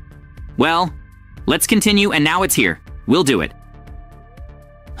house. Well, let's continue, and now it's here. We'll do it.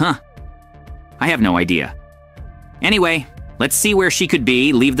 Huh. I have no idea. Anyway, let's see where she could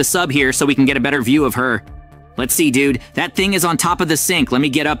be. Leave the sub here so we can get a better view of her. Let's see, dude. That thing is on top of the sink. Let me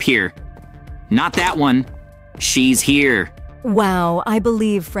get up here. Not that one. She's here. Wow, I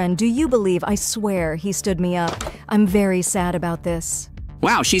believe, friend. Do you believe? I swear he stood me up. I'm very sad about this.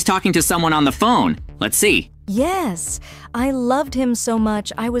 Wow, she's talking to someone on the phone. Let's see. Yes, I loved him so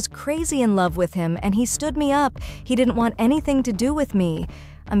much. I was crazy in love with him, and he stood me up. He didn't want anything to do with me.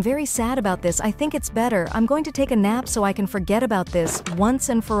 I'm very sad about this. I think it's better. I'm going to take a nap so I can forget about this once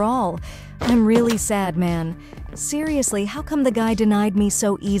and for all. I'm really sad, man. Seriously, how come the guy denied me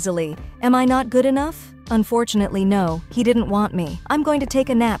so easily? Am I not good enough? Unfortunately, no. He didn't want me. I'm going to take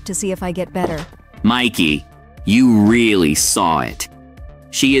a nap to see if I get better. Mikey, you really saw it.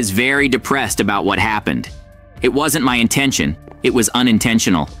 She is very depressed about what happened. It wasn't my intention. It was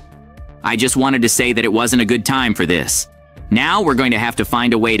unintentional. I just wanted to say that it wasn't a good time for this. Now we're going to have to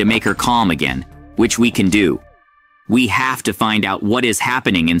find a way to make her calm again, which we can do. We have to find out what is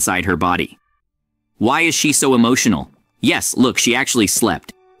happening inside her body. Why is she so emotional? Yes, look, she actually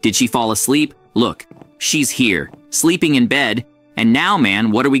slept. Did she fall asleep? Look, she's here, sleeping in bed, and now,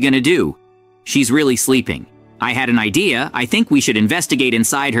 man, what are we gonna do? She's really sleeping. I had an idea. I think we should investigate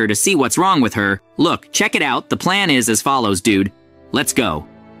inside her to see what's wrong with her. Look, check it out. The plan is as follows, dude. Let's go.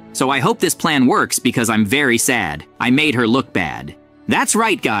 So I hope this plan works because I'm very sad. I made her look bad. That's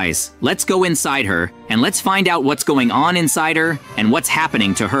right, guys. Let's go inside her and let's find out what's going on inside her and what's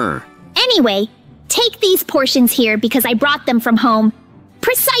happening to her. Anyway, take these portions here because I brought them from home.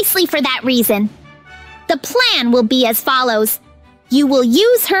 Precisely for that reason. The plan will be as follows. You will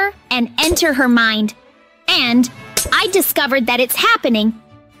use her and enter her mind. And I discovered that it's happening.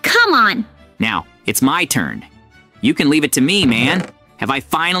 Come on. Now, it's my turn. You can leave it to me, man. Have I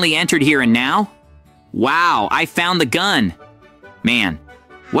finally entered here and now? Wow, I found the gun. Man,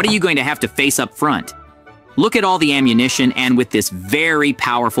 what are you going to have to face up front? Look at all the ammunition and with this very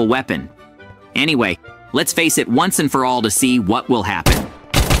powerful weapon. Anyway, let's face it once and for all to see what will happen.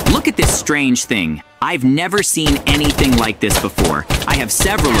 Look at this strange thing. I've never seen anything like this before. I have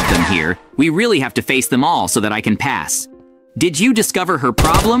several of them here. We really have to face them all so that I can pass. Did you discover her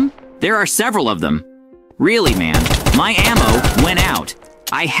problem? There are several of them. Really, man, my ammo went out.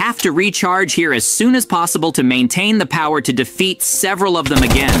 I have to recharge here as soon as possible to maintain the power to defeat several of them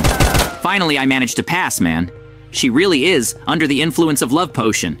again. Finally, I managed to pass, man. She really is under the influence of love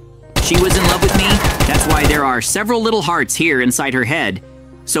potion. She was in love with me. That's why there are several little hearts here inside her head.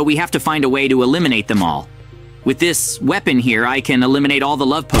 So we have to find a way to eliminate them all. With this weapon here, I can eliminate all the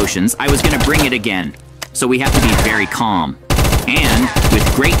love potions. I was gonna bring it again. So we have to be very calm. And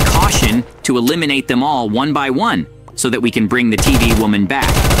with great caution to eliminate them all one by one so that we can bring the TV woman back.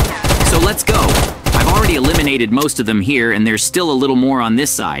 So let's go. I've already eliminated most of them here and there's still a little more on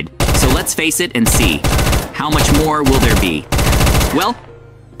this side. So let's face it and see. How much more will there be? Well,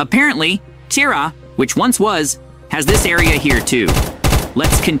 apparently, Tira, which once was, has this area here too.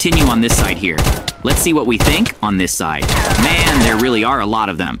 Let's continue on this side here. Let's see what we think on this side. Man, there really are a lot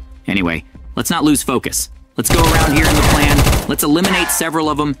of them. Anyway, let's not lose focus. Let's go around here in the plan. Let's eliminate several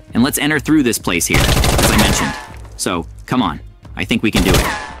of them, and let's enter through this place here, as I mentioned. So, come on. I think we can do it.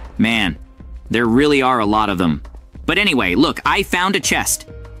 Man, there really are a lot of them. But anyway, look, I found a chest.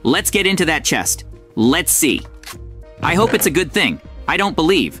 Let's get into that chest. Let's see. I hope it's a good thing. I don't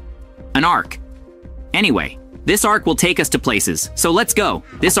believe. An ark. Anyway, this ark will take us to places, so let's go.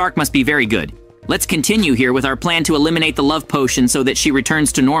 This ark must be very good. Let's continue here with our plan to eliminate the love potion so that she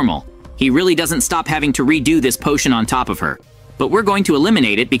returns to normal. He really doesn't stop having to redo this potion on top of her. But we're going to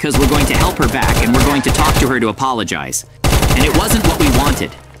eliminate it because we're going to help her back and we're going to talk to her to apologize. And it wasn't what we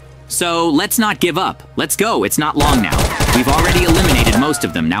wanted. So let's not give up. Let's go. It's not long now. We've already eliminated most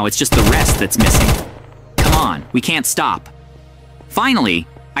of them. Now it's just the rest that's missing. Come on, we can't stop. Finally,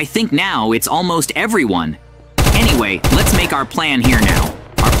 I think now it's almost everyone. Anyway, let's make our plan here now.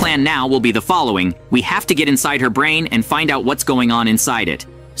 Our plan now will be the following. We have to get inside her brain and find out what's going on inside it.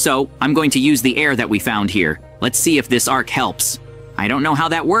 So, I'm going to use the air that we found here. Let's see if this arc helps. I don't know how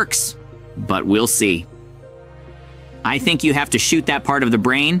that works, but we'll see. I think you have to shoot that part of the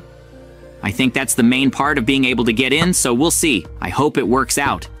brain. I think that's the main part of being able to get in, so we'll see. I hope it works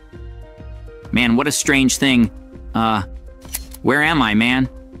out. Man, what a strange thing. Where am I, man?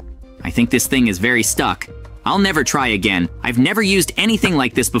 I think this thing is very stuck. I'll never try again. I've never used anything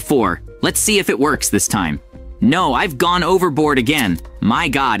like this before. Let's see if it works this time. No, I've gone overboard again. My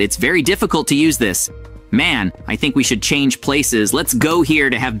God, it's very difficult to use this. Man, I think we should change places. Let's go here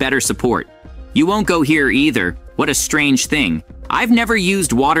to have better support. You won't go here either. What a strange thing. I've never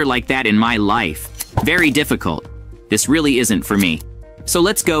used water like that in my life. Very difficult. This really isn't for me. So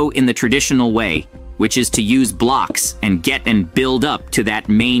let's go in the traditional way, which is to use blocks and get and build up to that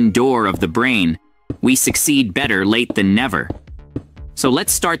main door of the brain. We succeed better late than never. So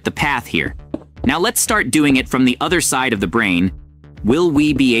let's start the path here. Now let's start doing it from the other side of the brain. Will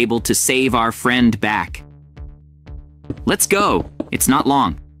we be able to save our friend back? Let's go. It's not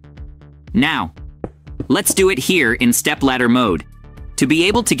long. Now, let's do it here in stepladder mode, to be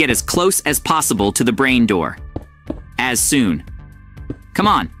able to get as close as possible to the brain door. As soon. Come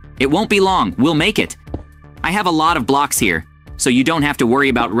on, it won't be long, we'll make it. I have a lot of blocks here, so you don't have to worry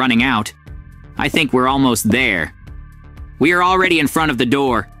about running out. I think we're almost there. We are already in front of the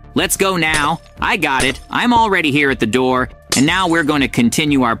door. Let's go now. I got it. I'm already here at the door, and now we're going to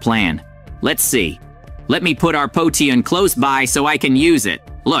continue our plan. Let's see. Let me put our potion close by so I can use it.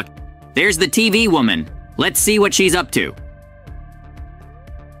 Look, there's the TV woman. Let's see what she's up to.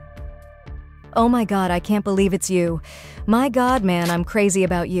 Oh my God, I can't believe it's you. My God, man, I'm crazy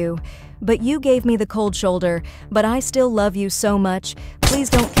about you. But you gave me the cold shoulder, but I still love you so much. Please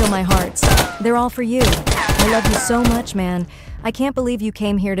don't kill my hearts. They're all for you. I love you so much, man. I can't believe you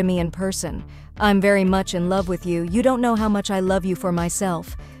came here to me in person. I'm very much in love with you. You don't know how much I love you for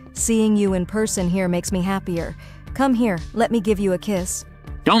myself. Seeing you in person here makes me happier. Come here, let me give you a kiss.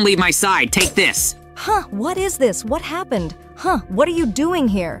 Don't leave my side, take this. Huh, what is this? What happened? Huh, what are you doing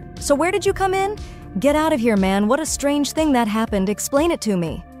here? So where did you come in? Get out of here, man. What a strange thing that happened. Explain it to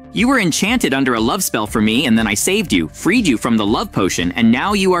me. You were enchanted under a love spell for me, and then I saved you, freed you from the love potion, and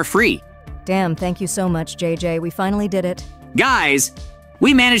now you are free. Damn, thank you so much, JJ. We finally did it. Guys,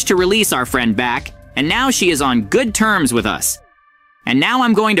 we managed to release our friend back, and now she is on good terms with us. And now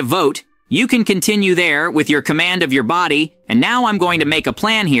I'm going to vote. You can continue there with your command of your body, and now I'm going to make a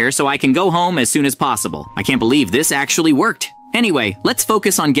plan here so I can go home as soon as possible. I can't believe this actually worked. Anyway, let's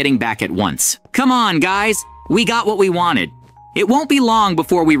focus on getting back at once. Come on, guys. We got what we wanted. It won't be long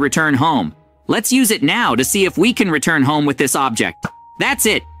before we return home. Let's use it now to see if we can return home with this object. That's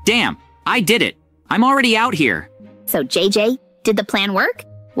it. Damn, I did it. I'm already out here. So JJ, did the plan work?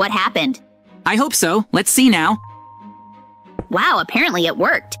 What happened? I hope so. Let's see now. Wow, apparently it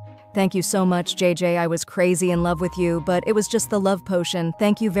worked. Thank you so much, JJ. I was crazy in love with you, but it was just the love potion.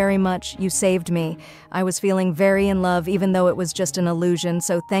 Thank you very much. You saved me. I was feeling very in love, even though it was just an illusion,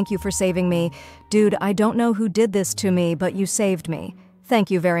 so thank you for saving me. Dude, I don't know who did this to me, but you saved me.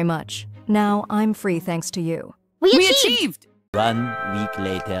 Thank you very much. Now, I'm free thanks to you. We achieved! 1 week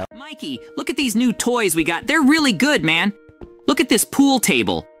later. Mikey, look at these new toys we got. They're really good, man. Look at this pool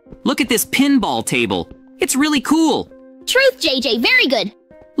table. Look at this pinball table. It's really cool. Truth, JJ, very good.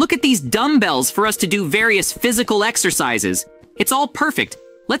 Look at these dumbbells for us to do various physical exercises. It's all perfect.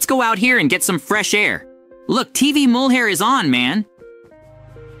 Let's go out here and get some fresh air. Look, TV Mulhair is on, man.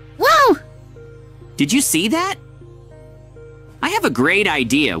 Whoa! Did you see that? I have a great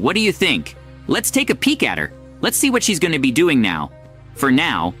idea. What do you think? Let's take a peek at her. Let's see what she's going to be doing now. For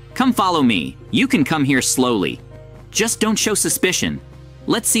now, come follow me. You can come here slowly. Just don't show suspicion.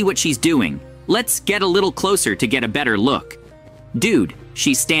 Let's see what she's doing. Let's get a little closer to get a better look. Dude,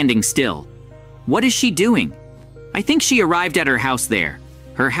 she's standing still. What is she doing? I think she arrived at her house there.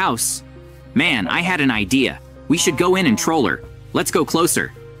 Her house? Man, I had an idea. We should go in and troll her. Let's go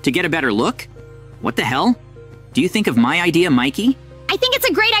closer. To get a better look? What the hell? Do you think of my idea, Mikey? I think it's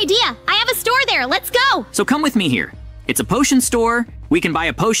a great idea. I have a store there. Let's go. So come with me here. It's a potion store. We can buy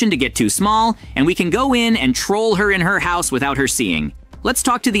a potion to get too small, and we can go in and troll her in her house without her seeing. Let's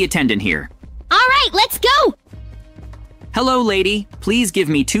talk to the attendant here. All right, let's go. Hello, lady. Please give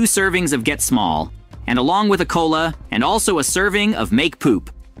me 2 servings of Get Small, and along with a cola, and also a serving of Make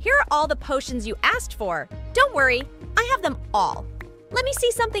Poop. Here are all the potions you asked for. Don't worry, I have them all. Let me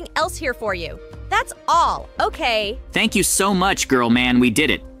see something else here for you. That's all, okay? Thank you so much, girl man, we did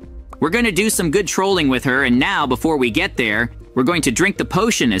it. We're gonna do some good trolling with her, and now, before we get there, we're going to drink the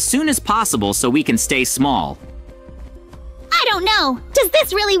potion as soon as possible so we can stay small. I don't know. Does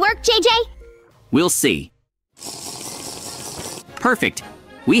this really work, JJ? We'll see. Perfect.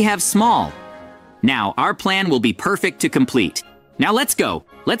 We have small. Now, our plan will be perfect to complete. Now let's go.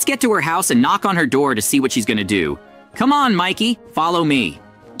 Let's get to her house and knock on her door to see what she's gonna do. Come on, Mikey, follow me.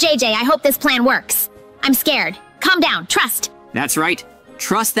 JJ, I hope this plan works. I'm scared. Calm down, trust. That's right.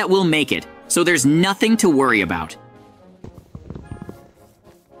 Trust that we'll make it, so there's nothing to worry about.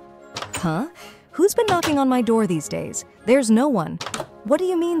 Huh? Who's been knocking on my door these days? There's no one. What do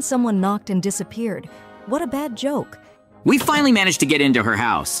you mean someone knocked and disappeared? What a bad joke. We finally managed to get into her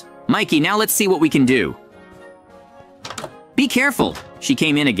house. Mikey, now let's see what we can do. Be careful. She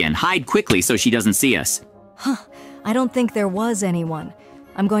came in again. Hide quickly so she doesn't see us. Huh. I don't think there was anyone.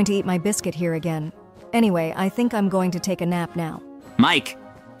 I'm going to eat my biscuit here again. Anyway, I think I'm going to take a nap now. Mike,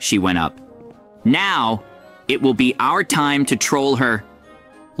 she went up. Now, it will be our time to troll her.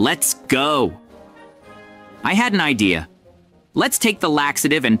 Let's go. I had an idea. Let's take the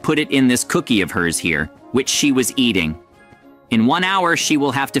laxative and put it in this cookie of hers here, which she was eating. In 1 hour, she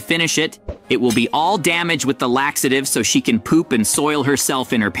will have to finish it. It will be all damaged with the laxative so she can poop and soil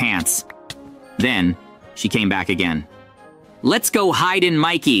herself in her pants. Then, she came back again. Let's go hide in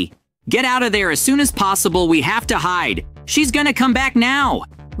Mikey. Get out of there as soon as possible. We have to hide. She's gonna come back now.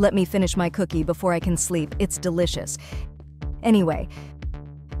 Let me finish my cookie before I can sleep. It's delicious. Anyway,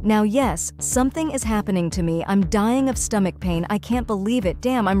 now yes, something is happening to me. I'm dying of stomach pain. I can't believe it.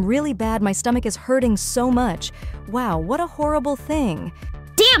 Damn, I'm really bad. My stomach is hurting so much. Wow, what a horrible thing.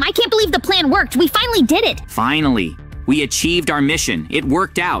 Damn, I can't believe the plan worked. We finally did it. Finally, we achieved our mission. It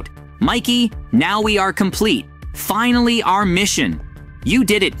worked out. Mikey, now we are complete. Finally, our mission. You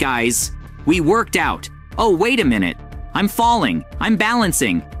did it, guys. We worked out. Oh, wait a minute. I'm falling. I'm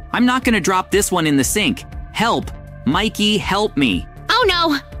balancing. I'm not gonna drop this one in the sink. Help. Mikey, help me. Oh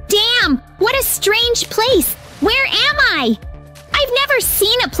no. Damn, what a strange place. Where am I? I've never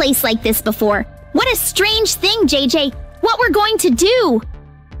seen a place like this before. What a strange thing, JJ. What we're going to do.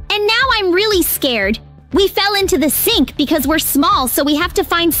 And now I'm really scared. We fell into the sink because we're small, so we have to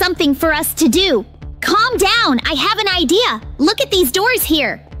find something for us to do. Calm down, I have an idea. Look at these doors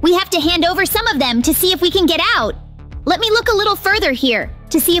here. We have to hand over some of them to see if we can get out. Let me look a little further here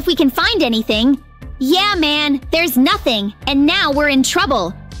to see if we can find anything. Yeah, man, there's nothing, and now we're in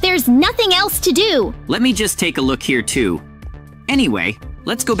trouble. There's nothing else to do. Let me just take a look here too. Anyway,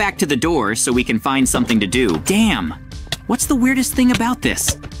 let's go back to the door so we can find something to do. Damn, what's the weirdest thing about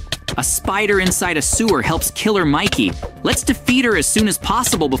this? A spider inside a sewer helps killer Mikey. Let's defeat her as soon as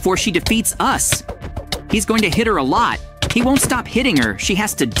possible before she defeats us. He's going to hit her a lot. He won't stop hitting her. She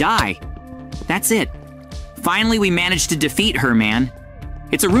has to die. That's it. Finally, we managed to defeat her, man.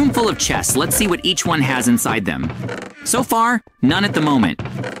 It's a room full of chests. Let's see what each one has inside them. So far, none at the moment.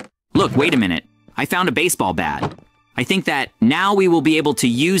 Look, wait a minute. I found a baseball bat. I think that now we will be able to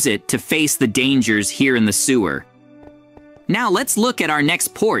use it to face the dangers here in the sewer. Now let's look at our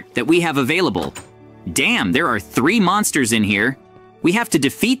next port that we have available. Damn, there are 3 monsters in here. We have to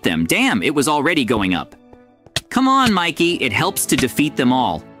defeat them. Damn, it was already going up. Come on, Mikey, it helps to defeat them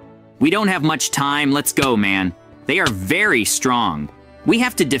all. We don't have much time, let's go, man. They are very strong. We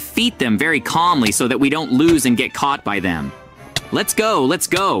have to defeat them very calmly so that we don't lose and get caught by them. Let's go, let's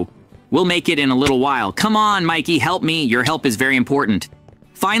go. We'll make it in a little while. Come on, Mikey, help me. Your help is very important.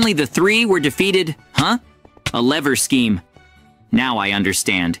 Finally, the 3 were defeated. Huh? A lever scheme. Now I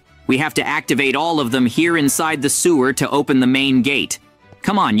understand. We have to activate all of them here inside the sewer to open the main gate.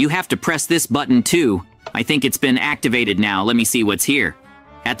 Come on, you have to press this button too. I think it's been activated now. Let me see what's here.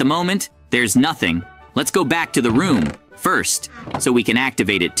 At the moment, there's nothing. Let's go back to the room first, so we can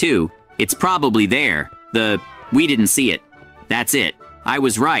activate it too. It's probably there. We didn't see it. That's it. I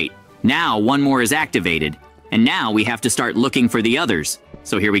was right. Now one more is activated. And now we have to start looking for the others.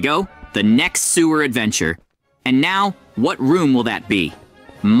 So here we go. The next sewer adventure. And now, what room will that be?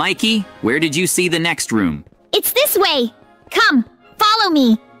 Mikey, where did you see the next room? It's this way. Come, follow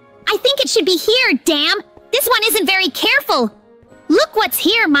me. I think it should be here, damn. This one isn't very careful. Look what's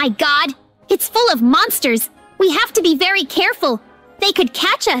here, my god. It's full of monsters. We have to be very careful. They could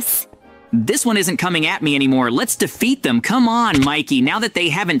catch us. This one isn't coming at me anymore. Let's defeat them. Come on, Mikey. Now that they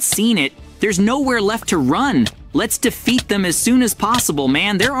haven't seen it, there's nowhere left to run. Let's defeat them as soon as possible,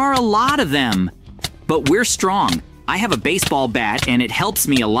 man. There are a lot of them. But we're strong. I have a baseball bat, and it helps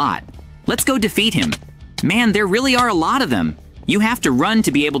me a lot. Let's go defeat him. Man, there really are a lot of them. You have to run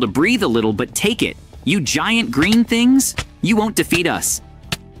to be able to breathe a little, but take it. You giant green things, you won't defeat us.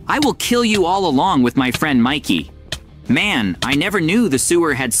 I will kill you all along with my friend Mikey. Man, I never knew the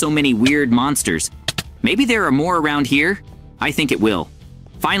sewer had so many weird monsters. Maybe there are more around here? I think it will.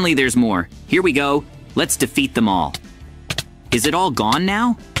 Finally, there's more. Here we go. Let's defeat them all. Is it all gone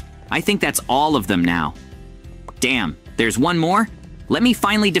now? I think that's all of them now. Damn, there's one more? Let me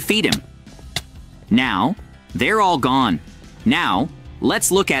finally defeat him. Now, they're all gone. Now,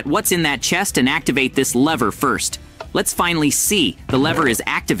 let's look at what's in that chest and activate this lever first. Let's finally see the lever is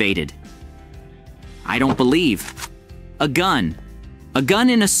activated. I don't believe. A gun. A gun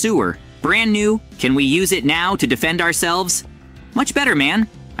in a sewer. Brand new. Can we use it now to defend ourselves? Much better, man.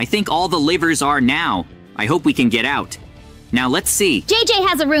 I think all the levers are now. I hope we can get out. Now let's see. JJ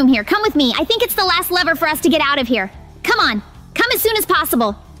has a room here. Come with me. I think it's the last lever for us to get out of here. Come on. Come as soon as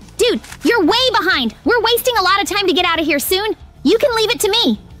possible. Dude, you're way behind. We're wasting a lot of time to get out of here soon. You can leave it to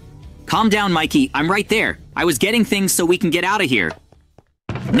me. Calm down, Mikey. I'm right there. I was getting things so we can get out of here.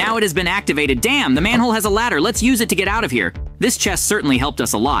 Now it has been activated. Damn, the manhole has a ladder. Let's use it to get out of here. This chest certainly helped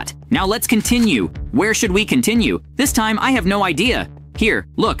us a lot. Now let's continue. Where should we continue? This time, I have no idea. Here,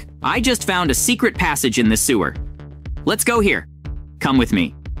 look. I just found a secret passage in this sewer. Let's go here. Come with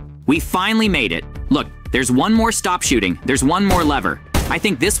me. We finally made it. Look, there's one more stop shooting. There's one more lever. I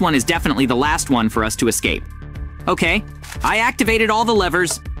think this one is definitely the last one for us to escape. Okay, I activated all the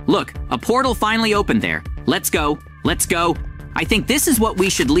levers. Look, a portal finally opened there. Let's go. Let's go. I think this is what we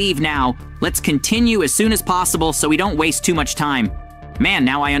should leave now. Let's continue as soon as possible so we don't waste too much time. Man,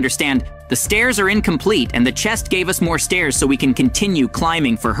 now I understand. The stairs are incomplete and the chest gave us more stairs so we can continue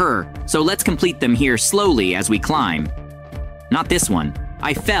climbing for her. So let's complete them here slowly as we climb. Not this one.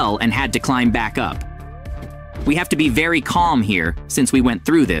 I fell and had to climb back up. We have to be very calm here since we went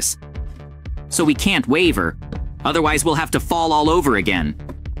through this. So we can't waver. Otherwise we'll have to fall all over again.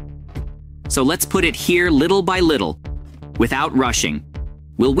 So let's put it here little by little, without rushing.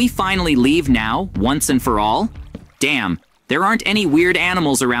 Will we finally leave now, once and for all? Damn, there aren't any weird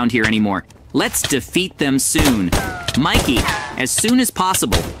animals around here anymore. Let's defeat them soon. Mikey, as soon as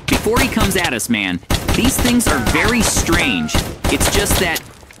possible, before he comes at us, man. These things are very strange. It's just that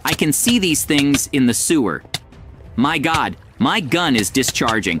I can see these things in the sewer. My God, my gun is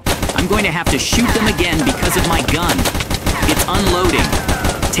discharging. I'm going to have to shoot them again because of my gun. It's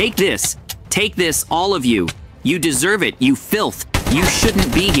unloading. Take this. Take this, all of you. You deserve it, you filth. You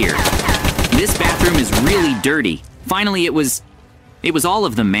shouldn't be here. This bathroom is really dirty. Finally, it was all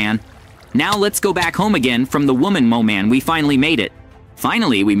of them, man. Now let's go back home again from the woman Mo-Man. We finally made it.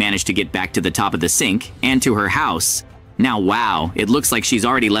 Finally, we managed to get back to the top of the sink and to her house. Now, wow, it looks like she's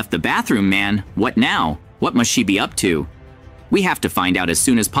already left the bathroom, man. What now? What must she be up to? We have to find out as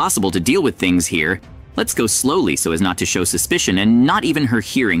soon as possible to deal with things here. Let's go slowly so as not to show suspicion and not even her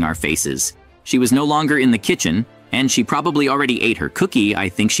hearing our faces. She was no longer in the kitchen, and she probably already ate her cookie. I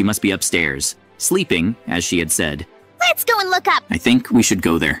think she must be upstairs, sleeping, as she had said. Let's go and look up. I think we should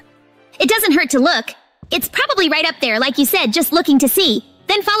go there. It doesn't hurt to look. It's probably right up there, like you said, just looking to see.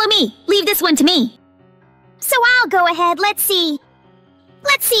 Then follow me. Leave this one to me. So I'll go ahead. Let's see.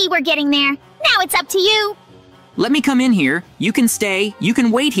 Let's see, we're getting there. Now it's up to you. Let me come in here. You can stay. You can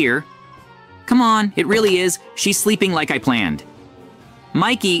wait here. Come on, it really is. She's sleeping like I planned.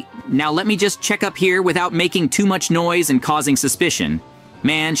 Mikey, now let me just check up here without making too much noise and causing suspicion.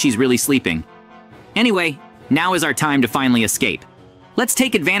 Man, she's really sleeping. Anyway, now is our time to finally escape. Let's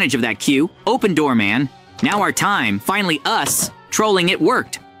take advantage of that cue. Open door, man. Now our time, finally us, trolling it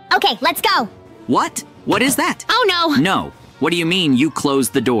worked. Okay, let's go. What? What is that? Oh no! No. What do you mean you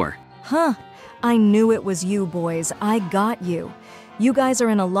closed the door? Huh. I knew it was you, boys. I got you. You guys are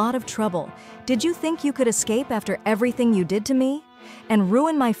in a lot of trouble. Did you think you could escape after everything you did to me? And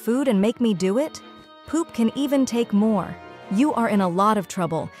ruin my food and make me do it? Poop can even take more. You are in a lot of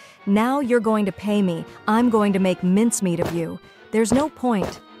trouble. Now you're going to pay me. I'm going to make mincemeat of you. There's no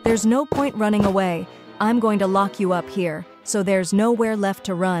point. There's no point running away. I'm going to lock you up here, so there's nowhere left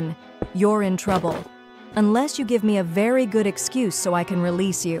to run. You're in trouble. Unless you give me a very good excuse so I can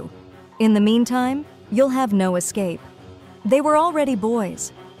release you. In the meantime, you'll have no escape. They were already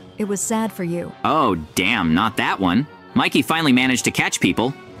boys. It was sad for you. Oh, damn, not that one. Mikey finally managed to catch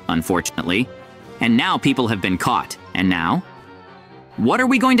people, unfortunately. and now people have been caught. And now? What are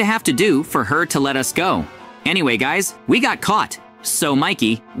we going to have to do for her to let us go? Anyway, guys, we got caught. So,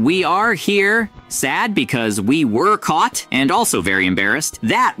 Mikey, we are here sad because we were caught and also very embarrassed.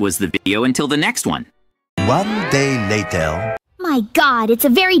 That was the video until the next one. 1 day later. My God, it's a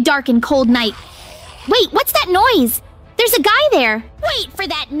very dark and cold night. Wait, what's that noise? There's a guy there. Wait for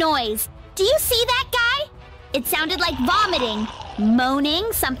that noise. Do you see that guy? It sounded like vomiting,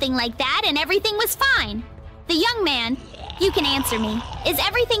 moaning, something like that, and everything was fine. The young man, you can answer me. Is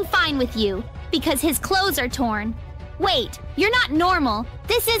everything fine with you? Because his clothes are torn. Wait, you're not normal.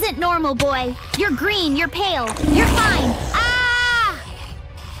 This isn't normal, boy. You're green, you're pale. You're fine. Ah!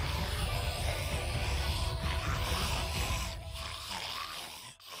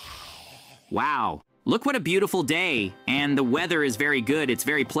 Wow, look what a beautiful day. And the weather is very good, it's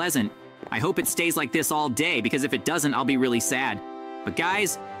very pleasant. I hope it stays like this all day, because if it doesn't, I'll be really sad. But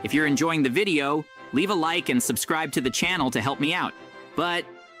guys, if you're enjoying the video, leave a like and subscribe to the channel to help me out. But,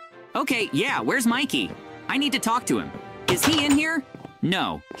 okay, yeah, where's Mikey? I need to talk to him. Is he in here?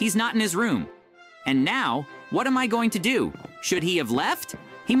 No, he's not in his room. And now, what am I going to do? Should he have left?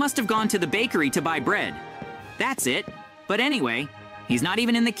 He must have gone to the bakery to buy bread. That's it. But anyway, he's not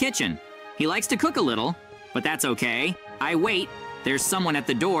even in the kitchen. He likes to cook a little, but that's okay. I wait. There's someone at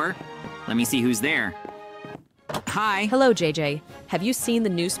the door. Let me see who's there. Hi. Hello, JJ. Have you seen the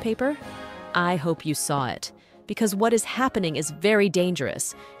newspaper? I hope you saw it, because what is happening is very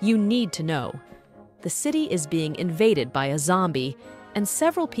dangerous. You need to know. The city is being invaded by a zombie, and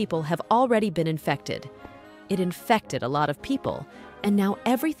several people have already been infected. It infected a lot of people, and now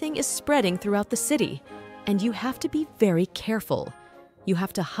everything is spreading throughout the city. And you have to be very careful. You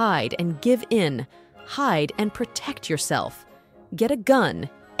have to hide and give in. Hide and protect yourself. Get a gun,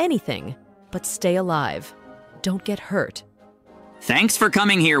 anything, but stay alive. Don't get hurt. Thanks for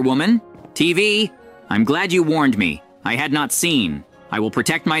coming here, woman. TV, I'm glad you warned me. I had not seen. I will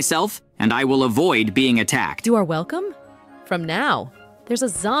protect myself, and I will avoid being attacked. You are welcome. From now, there's a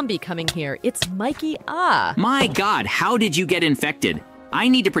zombie coming here. It's Mikey. Ah! My God, how did you get infected? I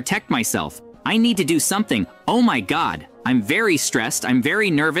need to protect myself. I need to do something. Oh my God, I'm very stressed. I'm very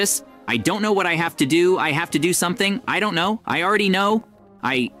nervous. I don't know what I have to do. I have to do something. I don't know. I already know.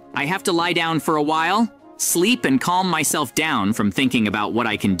 I have to lie down for a while, sleep and calm myself down from thinking about what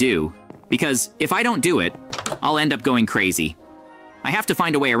I can do. Because if I don't do it, I'll end up going crazy. I have to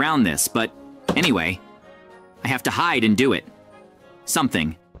find a way around this, but anyway, I have to hide and do it.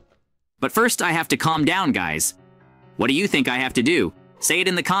 Something. But first I have to calm down, guys. What do you think I have to do? Say it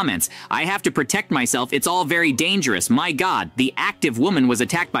in the comments. I have to protect myself. It's all very dangerous. My God, the active woman was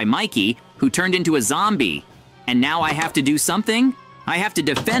attacked by Mikey, who turned into a zombie. And now I have to do something? I have to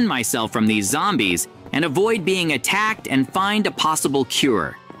defend myself from these zombies and avoid being attacked and find a possible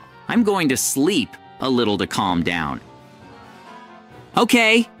cure. I'm going to sleep a little to calm down.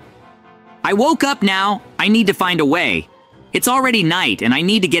 Okay. I woke up now. I need to find a way. It's already night and I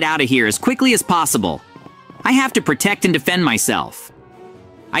need to get out of here as quickly as possible. I have to protect and defend myself.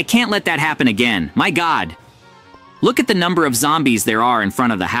 I can't let that happen again. My God. Look at the number of zombies there are in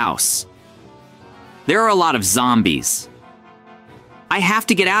front of the house. There are a lot of zombies. I have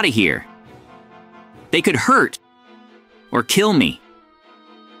to get out of here. They could hurt or kill me.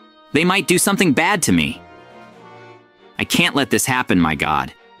 They might do something bad to me. I can't let this happen, my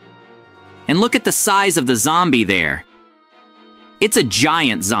God. And look at the size of the zombie there. It's a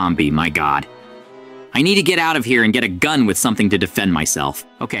giant zombie, my God. I need to get out of here and get a gun with something to defend myself.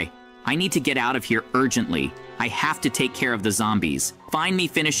 Okay, I need to get out of here urgently. I have to take care of the zombies. Find me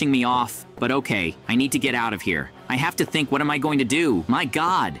finishing me off, but okay, I need to get out of here. I have to think, what am I going to do? My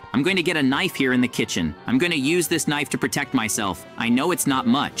God, I'm going to get a knife here in the kitchen. I'm going to use this knife to protect myself. I know it's not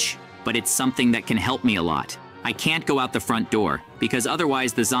much, but it's something that can help me a lot. I can't go out the front door, because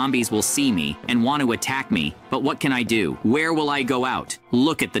otherwise the zombies will see me and want to attack me. But what can I do? Where will I go out?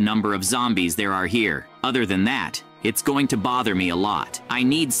 Look at the number of zombies there are here. Other than that, it's going to bother me a lot. I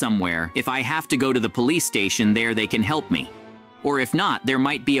need somewhere. If I have to go to the police station there, they can help me. Or if not, there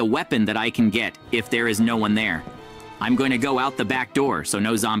might be a weapon that I can get if there is no one there. I'm going to go out the back door so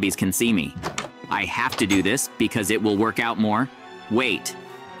no zombies can see me. I have to do this because it will work out more. Wait,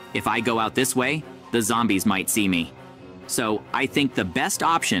 if I go out this way, the zombies might see me. So I think the best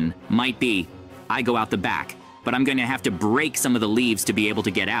option might be I go out the back, but I'm going to have to break some of the leaves to be able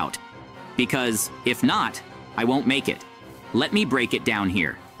to get out. Because if not, I won't make it. Let me break it down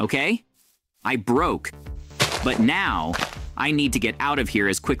here, okay? I broke, but now I need to get out of here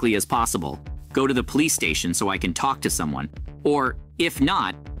as quickly as possible. Go to the police station so I can talk to someone. Or if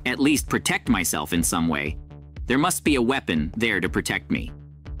not, at least protect myself in some way. There must be a weapon there to protect me.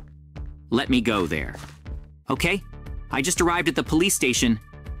 let me go there. Okay, I just arrived at the police station.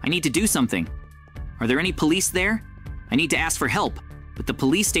 I need to do something. Are there any police there? I need to ask for help, but the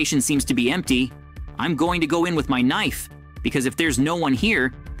police station seems to be empty. I'm going to go in with my knife, because if there's no one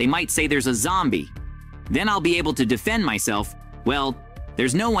here, they might say there's a zombie. Then I'll be able to defend myself. Well,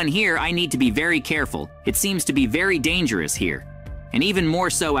 there's no one here. I need to be very careful. It seems to be very dangerous here, and even more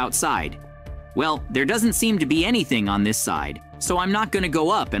so outside. Well, there doesn't seem to be anything on this side, so I'm not going to go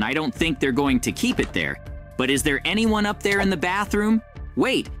up, and I don't think they're going to keep it there. But is there anyone up there in the bathroom?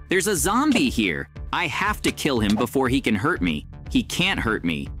 Wait, there's a zombie here. I have to kill him before he can hurt me. He can't hurt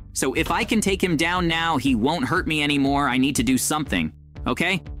me. So if I can take him down now, he won't hurt me anymore. I need to do something.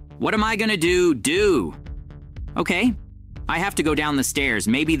 Okay? What am I gonna do? Okay. I have to go down the stairs.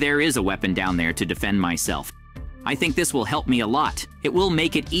 Maybe there is a weapon down there to defend myself. I think this will help me a lot. It will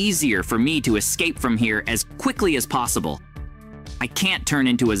make it easier for me to escape from here as quickly as possible. I can't turn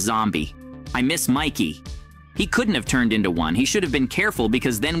into a zombie. I miss Mikey. He couldn't have turned into one. He should have been careful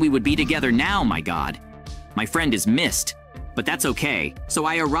because then we would be together now, my God. My friend is missed, but that's okay. So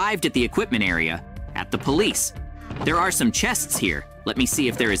I arrived at the equipment area, at the police. There are some chests here. Let me see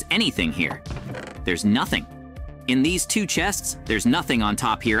if there is anything here. There's nothing. In these two chests, there's nothing on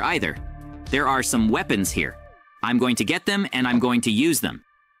top here either. There are some weapons here. I'm going to get them and I'm going to use them.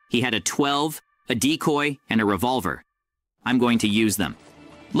 He had a 12, a decoy, and a revolver. I'm going to use them.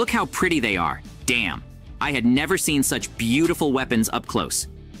 Look how pretty they are. Damn. I had never seen such beautiful weapons up close,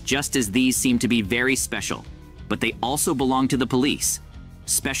 just as these seem to be very special. But they also belong to the police.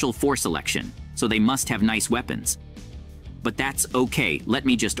 Special force selection, so they must have nice weapons. But that's okay. Let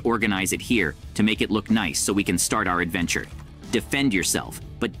me just organize it here to make it look nice so we can start our adventure. Defend yourself.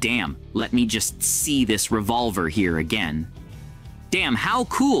 But damn, let me just see this revolver here again. Damn, how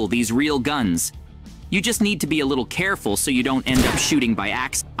cool, these real guns. You just need to be a little careful so you don't end up shooting by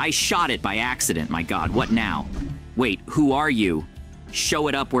accident. I shot it by accident, my God, what now? Wait, who are you? Show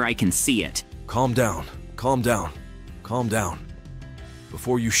it up where I can see it. Calm down, calm down, calm down.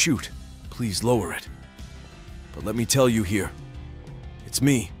 Before you shoot, please lower it. But let me tell you here, it's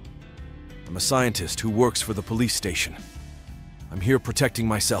me. I'm a scientist who works for the police station. I'm here protecting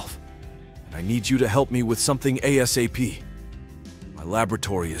myself, and I need you to help me with something ASAP. My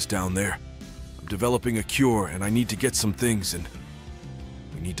laboratory is down there. I'm developing a cure, and I need to get some things, and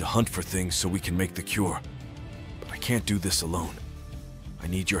we need to hunt for things so we can make the cure. But I can't do this alone. I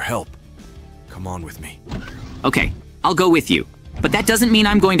need your help. Come on with me. Okay, I'll go with you. But that doesn't mean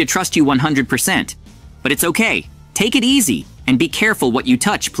I'm going to trust you 100%. But it's okay. Take it easy, and be careful what you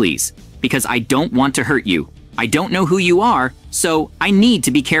touch, please. Because I don't want to hurt you. I don't know who you are, so I need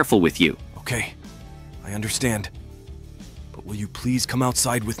to be careful with you. Okay, I understand. But will you please come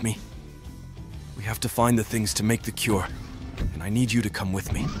outside with me? We have to find the things to make the cure, and I need you to come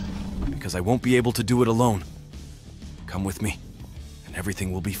with me, because I won't be able to do it alone. Come with me, and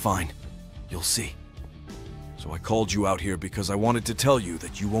everything will be fine. You'll see. So I called you out here because I wanted to tell you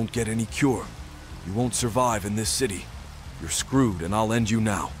that you won't get any cure. You won't survive in this city. You're screwed, and I'll end you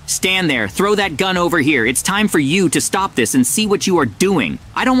now. Stand there. Throw that gun over here. It's time for you to stop this and see what you are doing.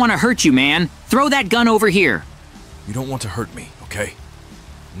 I don't want to hurt you, man. Throw that gun over here. You don't want to hurt me, okay?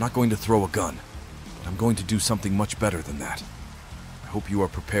 I'm not going to throw a gun, but I'm going to do something much better than that. I hope you are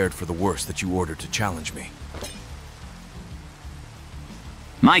prepared for the worst that you ordered to challenge me.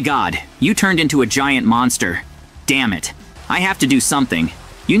 My God, you turned into a giant monster. Damn it. I have to do something.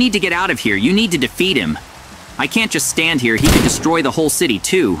 You need to get out of here. You need to defeat him. I can't just stand here. He could destroy the whole city,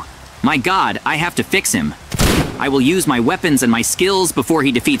 too. My God, I have to fix him. I will use my weapons and my skills before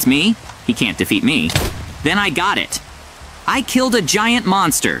he defeats me. He can't defeat me. Then I got it. I killed a giant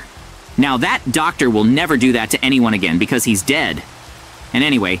monster. Now that doctor will never do that to anyone again because he's dead. And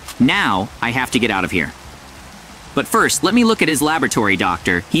anyway, now I have to get out of here. But first, let me look at his laboratory,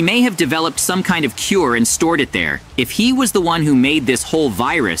 doctor. He may have developed some kind of cure and stored it there. If he was the one who made this whole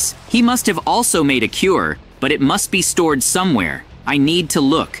virus, he must have also made a cure, but it must be stored somewhere. I need to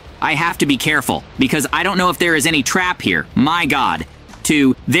look. I have to be careful, because I don't know if there is any trap here. My God.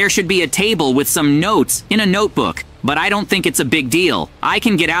 There should be a table with some notes in a notebook, but I don't think it's a big deal. I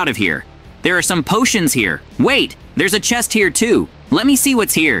can get out of here. There are some potions here. Wait, there's a chest here too. Let me see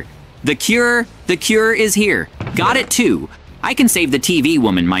what's here. The cure is here. Got it too. I can save the TV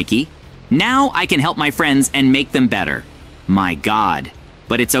woman, Mikey. Now I can help my friends and make them better. My God.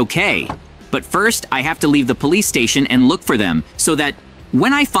 But it's okay. But first, I have to leave the police station and look for them so that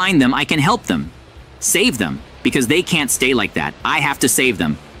when I find them, I can help them. Save them, because they can't stay like that. I have to save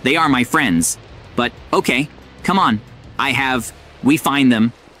them. They are my friends. But okay, come on. We find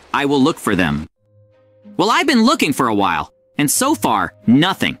them. I will look for them. Well, I've been looking for a while, and so far,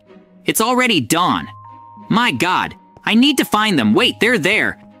 nothing. It's already dawn. My God, I need to find them. Wait, they're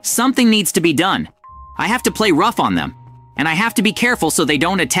there. Something needs to be done. I have to play rough on them, and I have to be careful so they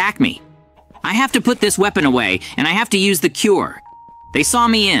don't attack me. I have to put this weapon away, and I have to use the cure. They saw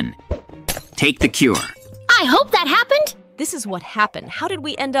me in. Take the cure. I hope that happened. This is what happened. How did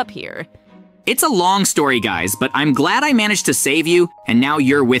we end up here? It's a long story, guys, but I'm glad I managed to save you, and now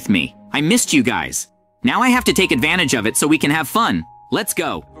you're with me. I missed you guys. Now I have to take advantage of it so we can have fun. Let's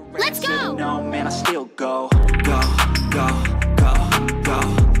go. Let's go. No, man, I still go.